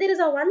 So there is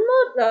a one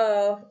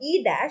more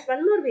E dash,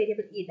 one more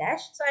variable E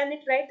dash. So I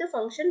need to write the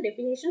function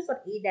definition for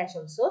E dash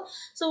also.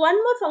 So one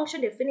more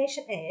function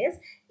definition is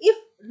if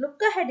look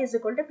ahead is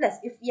equal to plus,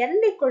 if L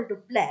equal to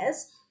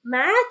plus,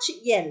 match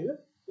L.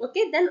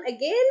 Okay, then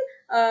again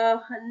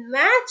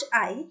match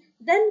I,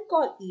 then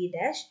call E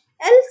dash,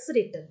 else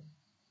return.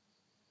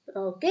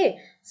 Okay,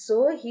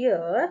 so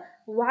here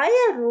why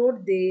I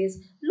wrote this,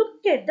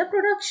 look at the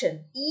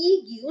production.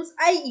 E gives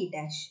IE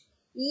dash.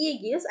 E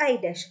gives I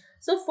dash.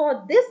 So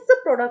for this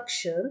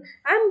production,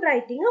 I'm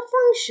writing a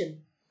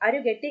function. Are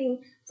you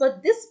getting? For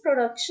this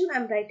production,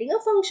 I'm writing a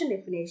function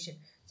definition.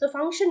 So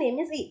function name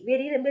is E,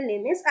 variable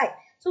name is I.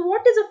 So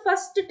what is the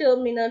first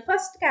terminal?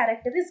 First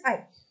character is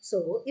I.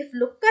 So if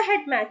look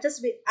ahead matches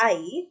with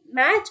I,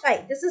 match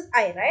I. This is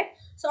I, right?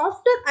 So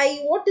after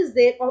I, what is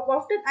there?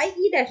 After I,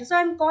 E dash. So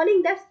I'm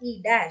calling that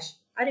E dash.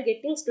 Are you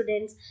getting,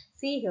 students?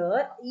 See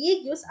here,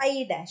 E gives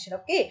I dash.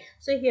 Okay.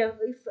 So here,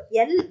 if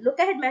L look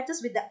ahead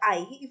matches with the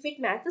I, if it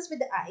matches with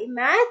the I,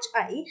 match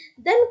I,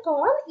 then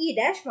call E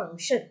dash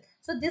function.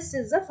 So this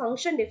is a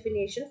function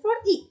definition for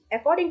E.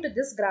 According to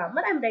this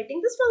grammar, I'm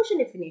writing this function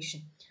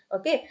definition.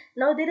 Okay.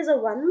 Now there is a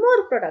one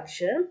more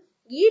production.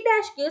 E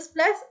dash gives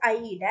plus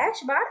I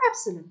dash bar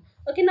epsilon.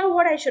 Okay. Now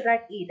what I should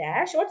write? E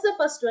dash. What's the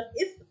first one?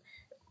 If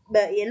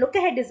look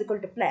ahead is equal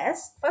to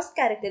plus, first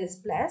character is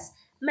plus,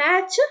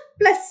 match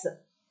plus.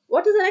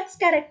 What is the next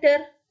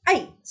character?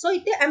 I. So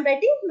I'm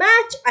writing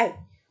match I.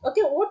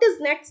 Okay, what is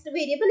next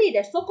variable E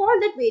dash? So call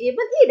that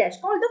variable E dash.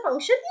 Call the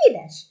function E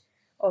dash.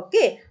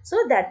 Okay, so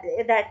that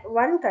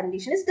one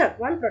condition is done,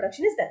 one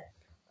production is done.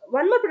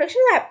 One more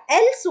production lab,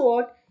 else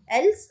what,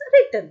 else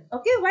written.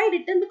 Okay, why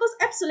written? Because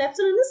epsilon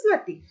is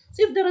nothing.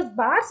 So if there is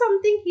bar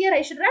something here,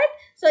 I should write.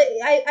 So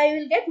I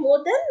will get more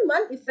than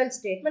one if else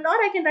statement, or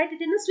I can write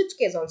it in a switch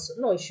case also,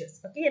 no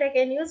issues. Okay, here I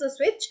can use a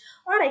switch,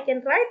 or I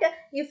can write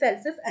if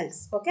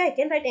else. Okay, I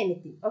can write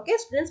anything. Okay,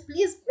 students,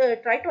 please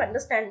try to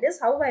understand this,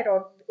 how I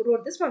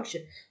wrote this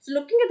function. So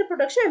looking at the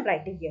production, I'm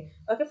writing here.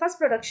 Okay, first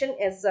production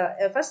is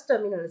first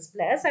terminal is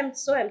plus.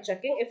 I'm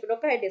checking if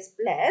look ahead is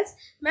plus,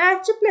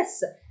 match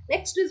plus.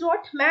 Next is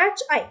what? Match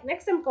I.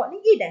 Next I'm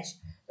calling E dash.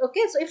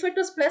 Okay, so if it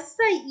was plus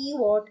I, E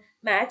what?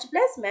 Match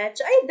plus match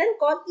I, then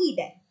call E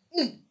dash.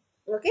 E.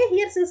 Okay,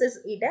 here since it's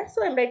E dash,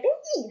 so I'm writing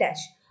E dash.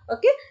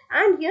 Okay,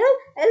 and here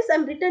else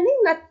I'm returning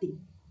nothing.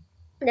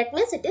 That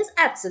means it is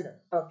epsilon.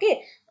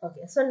 Okay,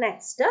 so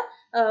next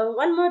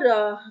one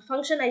more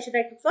function I should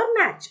write for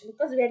match,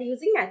 because we are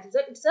using match, so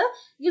it's a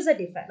user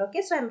defined.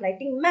 Okay, so I'm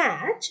writing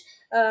match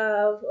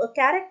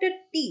character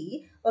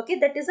T. Okay,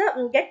 that is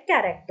a get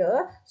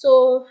character.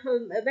 So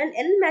when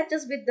L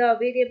matches with the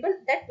variable,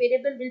 that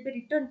variable will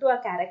be returned to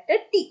a character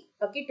T.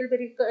 Okay, it will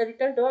be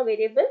returned to a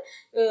variable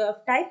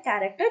of type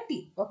character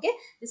T. Okay,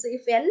 so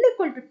if L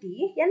equal to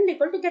T, L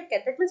equal to get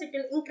cat, that means it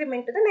will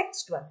increment to the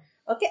next one.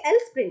 Okay,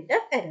 else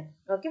printf error.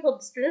 Okay,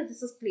 hope students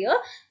this is clear.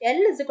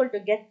 L is equal to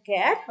get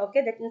char.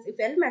 Okay, that means if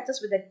L matches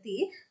with a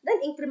T, then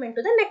increment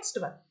to the next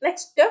one,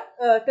 next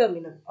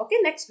terminal. Okay,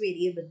 next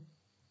variable,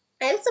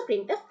 else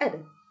printf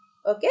error.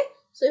 Okay,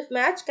 so if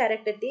match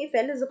character T, if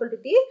L is equal to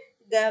T,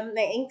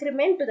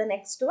 increment to the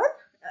next one,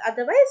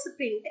 otherwise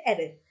print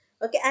error.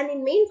 Okay, and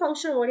in main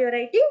function, what you are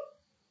writing?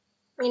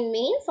 In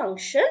main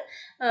function,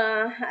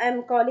 I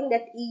am calling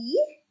that E.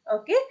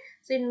 Okay,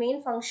 so in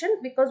main function,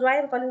 because why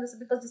I'm calling this,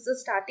 because this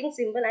is starting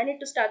symbol, I need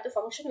to start the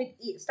function with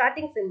E,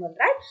 starting symbol,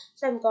 right?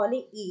 So I'm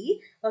calling E.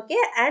 Okay,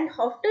 and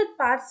after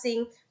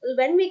parsing,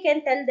 when we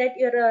can tell that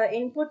your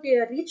input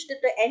reached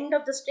the end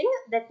of the string,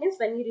 that means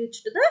when you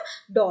reach to the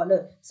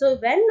dollar. So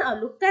when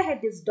look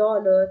ahead is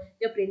dollar,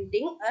 you're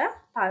printing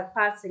a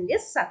parsing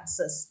is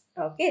success.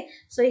 Okay,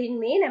 so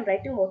in main I'm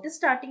writing what is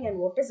starting and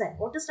what is end.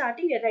 What is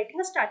starting, you're writing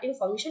a starting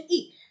function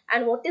E,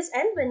 and what is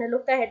end, when you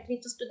look ahead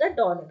reaches to the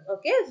dollar.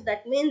 Okay, so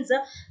that means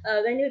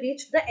when you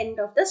reach the end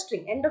of the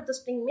string. End of the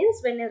string means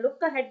when you look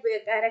ahead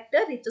where character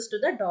reaches to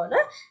the dollar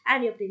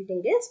and your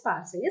printing is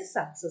parsing is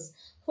success.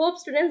 Hope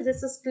students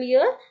this is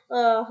clear.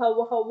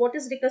 What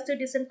is recursive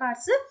descent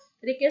parser?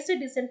 Recursive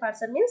descent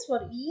parser means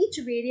for each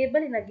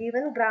variable in a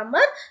given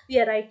grammar, we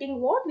are writing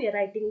what? We are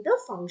writing the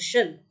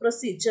function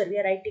procedure. We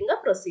are writing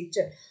a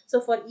procedure. So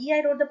for E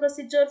I wrote the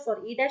procedure,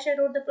 for E dash I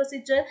wrote the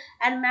procedure,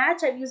 and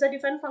match I've used a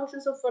different function.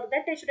 So for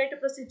that I should write a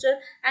procedure,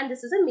 and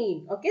this is a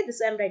main. Okay,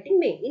 this I'm writing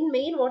main. In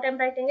main what I'm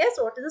writing is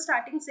what is the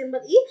starting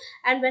symbol E,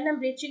 and when I'm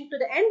reaching to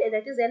the end,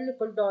 that is L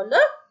equal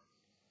dollar.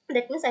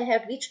 That means I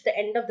have reached the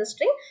end of the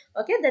string.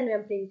 Okay, then we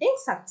are printing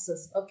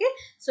success. Okay,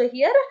 so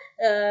here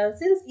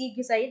since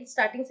E side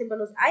starting symbol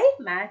was I,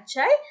 match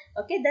I.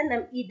 Okay, then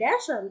I'm E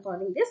dash, so I'm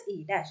calling this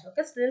E dash.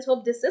 Okay, students,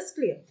 hope this is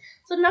clear.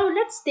 So now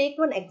let's take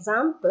one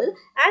example,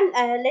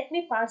 and let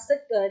me parse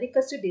the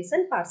recursive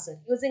descent parser.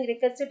 Using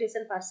recursive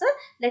descent parser,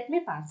 let me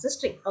parse the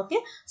string. Okay,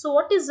 so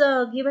what is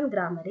given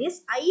grammar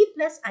is I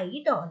plus I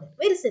dollar.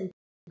 Very simple.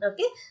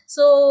 Okay,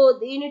 so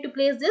you need to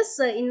place this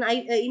in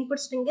input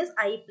string is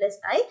I plus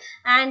I,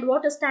 and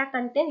what a stack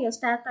contain? Your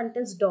stack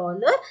contains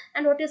dollar,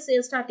 and what is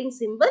your starting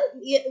symbol?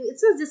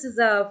 Since this is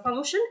a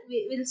function,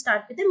 we will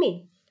start with the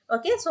main.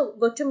 Okay, so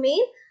go to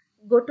main,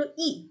 go to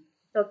E.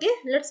 Okay,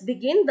 let's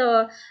begin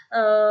the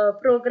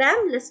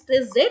program. Let's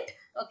press it.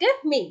 Okay,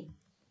 main.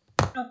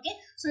 Okay,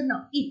 so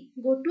now E,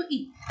 go to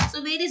E.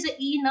 So where is the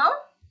E now?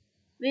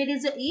 Where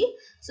is the E?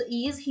 So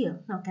E is here.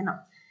 Okay, now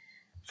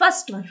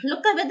first one,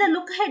 look at whether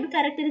look ahead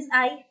character is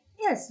I.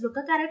 Yes, look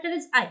a character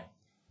is I.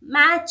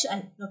 Match I.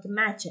 Okay,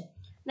 match I.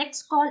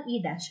 Next call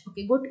E dash.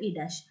 Okay, go to E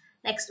dash.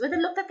 Next, whether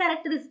look a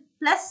character is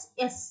plus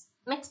S.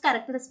 Next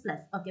character is plus.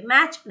 Okay,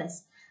 match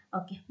plus.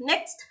 Okay,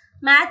 next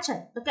match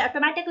I. Okay,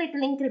 automatically it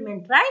will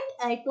increment, right?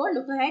 I told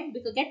look ahead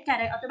because get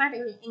character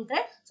automatically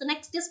increment. So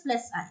next is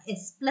plus I.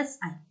 S plus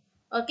I.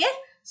 Okay,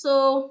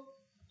 so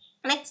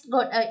next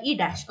go E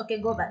dash. Okay,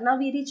 go back. Now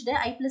we reached there.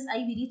 I plus I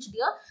we reached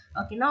here.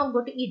 Okay, now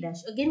go to E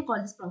dash. Again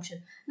call this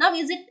function. Now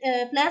is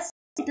it plus?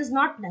 It is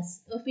not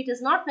plus. If it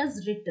is not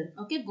plus, return.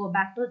 Okay, go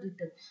back to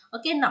return.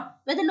 Okay, now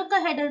whether look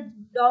ahead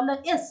at dollar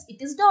is,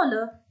 it is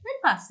dollar, then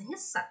passing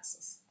is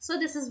success. So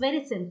this is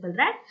very simple,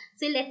 right?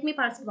 So let me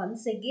pass it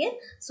once again.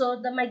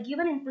 So my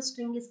given input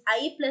string is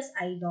I plus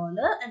I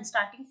dollar. I'm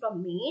starting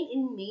from main.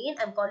 In main,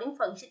 I'm calling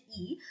function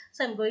E.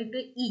 So I'm going to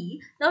E.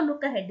 Now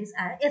look ahead is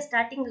I. Yes,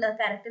 starting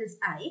character is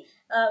I.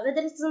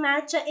 Whether it's a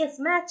match is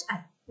match I.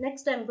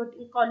 Next I'm going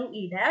to calling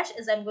E dash,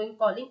 is I'm going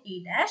calling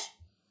E dash.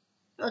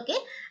 Okay,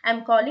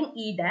 I'm calling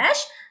e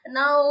dash.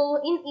 Now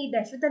in e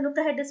dash, with the look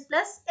ahead is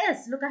plus,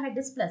 yes, look ahead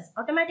is plus,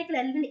 automatically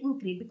L will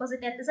increase because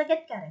it is a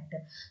get character.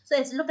 So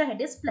yes, look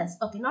ahead is plus.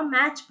 Okay, now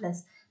match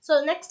plus.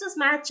 So next is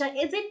match I.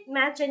 Is it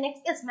match I?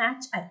 Next is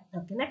match I.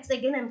 Okay, next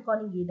again I'm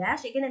calling e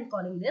dash, again I'm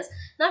calling this.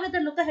 Now with the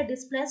look ahead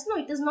is plus, no,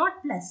 it is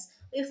not plus.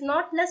 If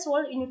not plus,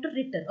 all you need to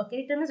return.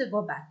 Okay, return means you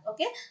go back.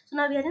 Okay, so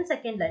now we are in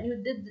second line. You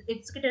did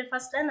executed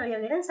first line, now you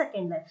are in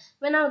second line.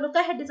 When our look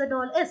ahead is a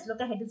dollar, yes, look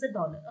ahead is a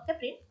dollar. Okay,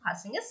 print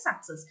parsing is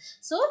success.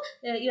 So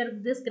your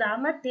this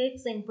grammar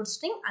takes the input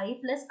string I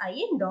plus I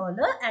in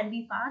dollar, and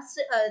we pass.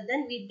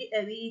 Then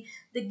we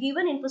the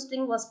given input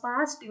string was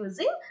passed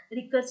using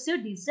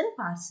recursive descent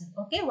parser.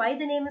 Okay, why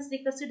the name is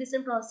recursive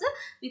descent parser?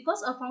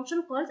 Because a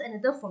function calls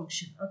another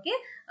function.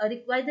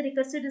 Okay, why the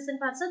recursive descent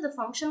parser? The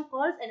function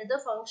calls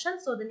another function,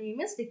 so the name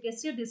is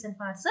recursive descent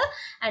parser.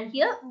 And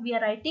here we are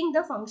writing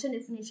the function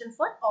definition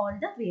for all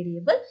the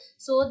variable.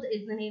 So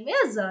the name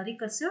is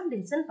recursive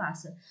descent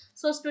parser.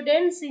 So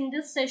students, in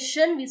this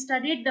session we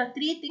studied the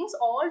three things.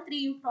 All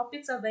three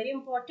topics are very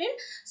important.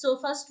 So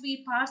first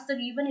we parsed the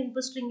given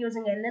input string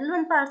using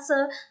LL1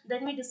 parser.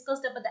 Then we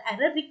discussed about the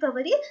error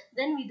recovery.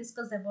 Then we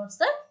discussed about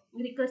the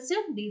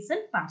recursive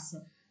descent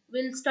parser.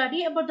 We'll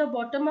study about the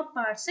bottom up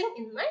parsing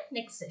in my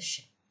next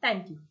session.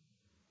 Thank you.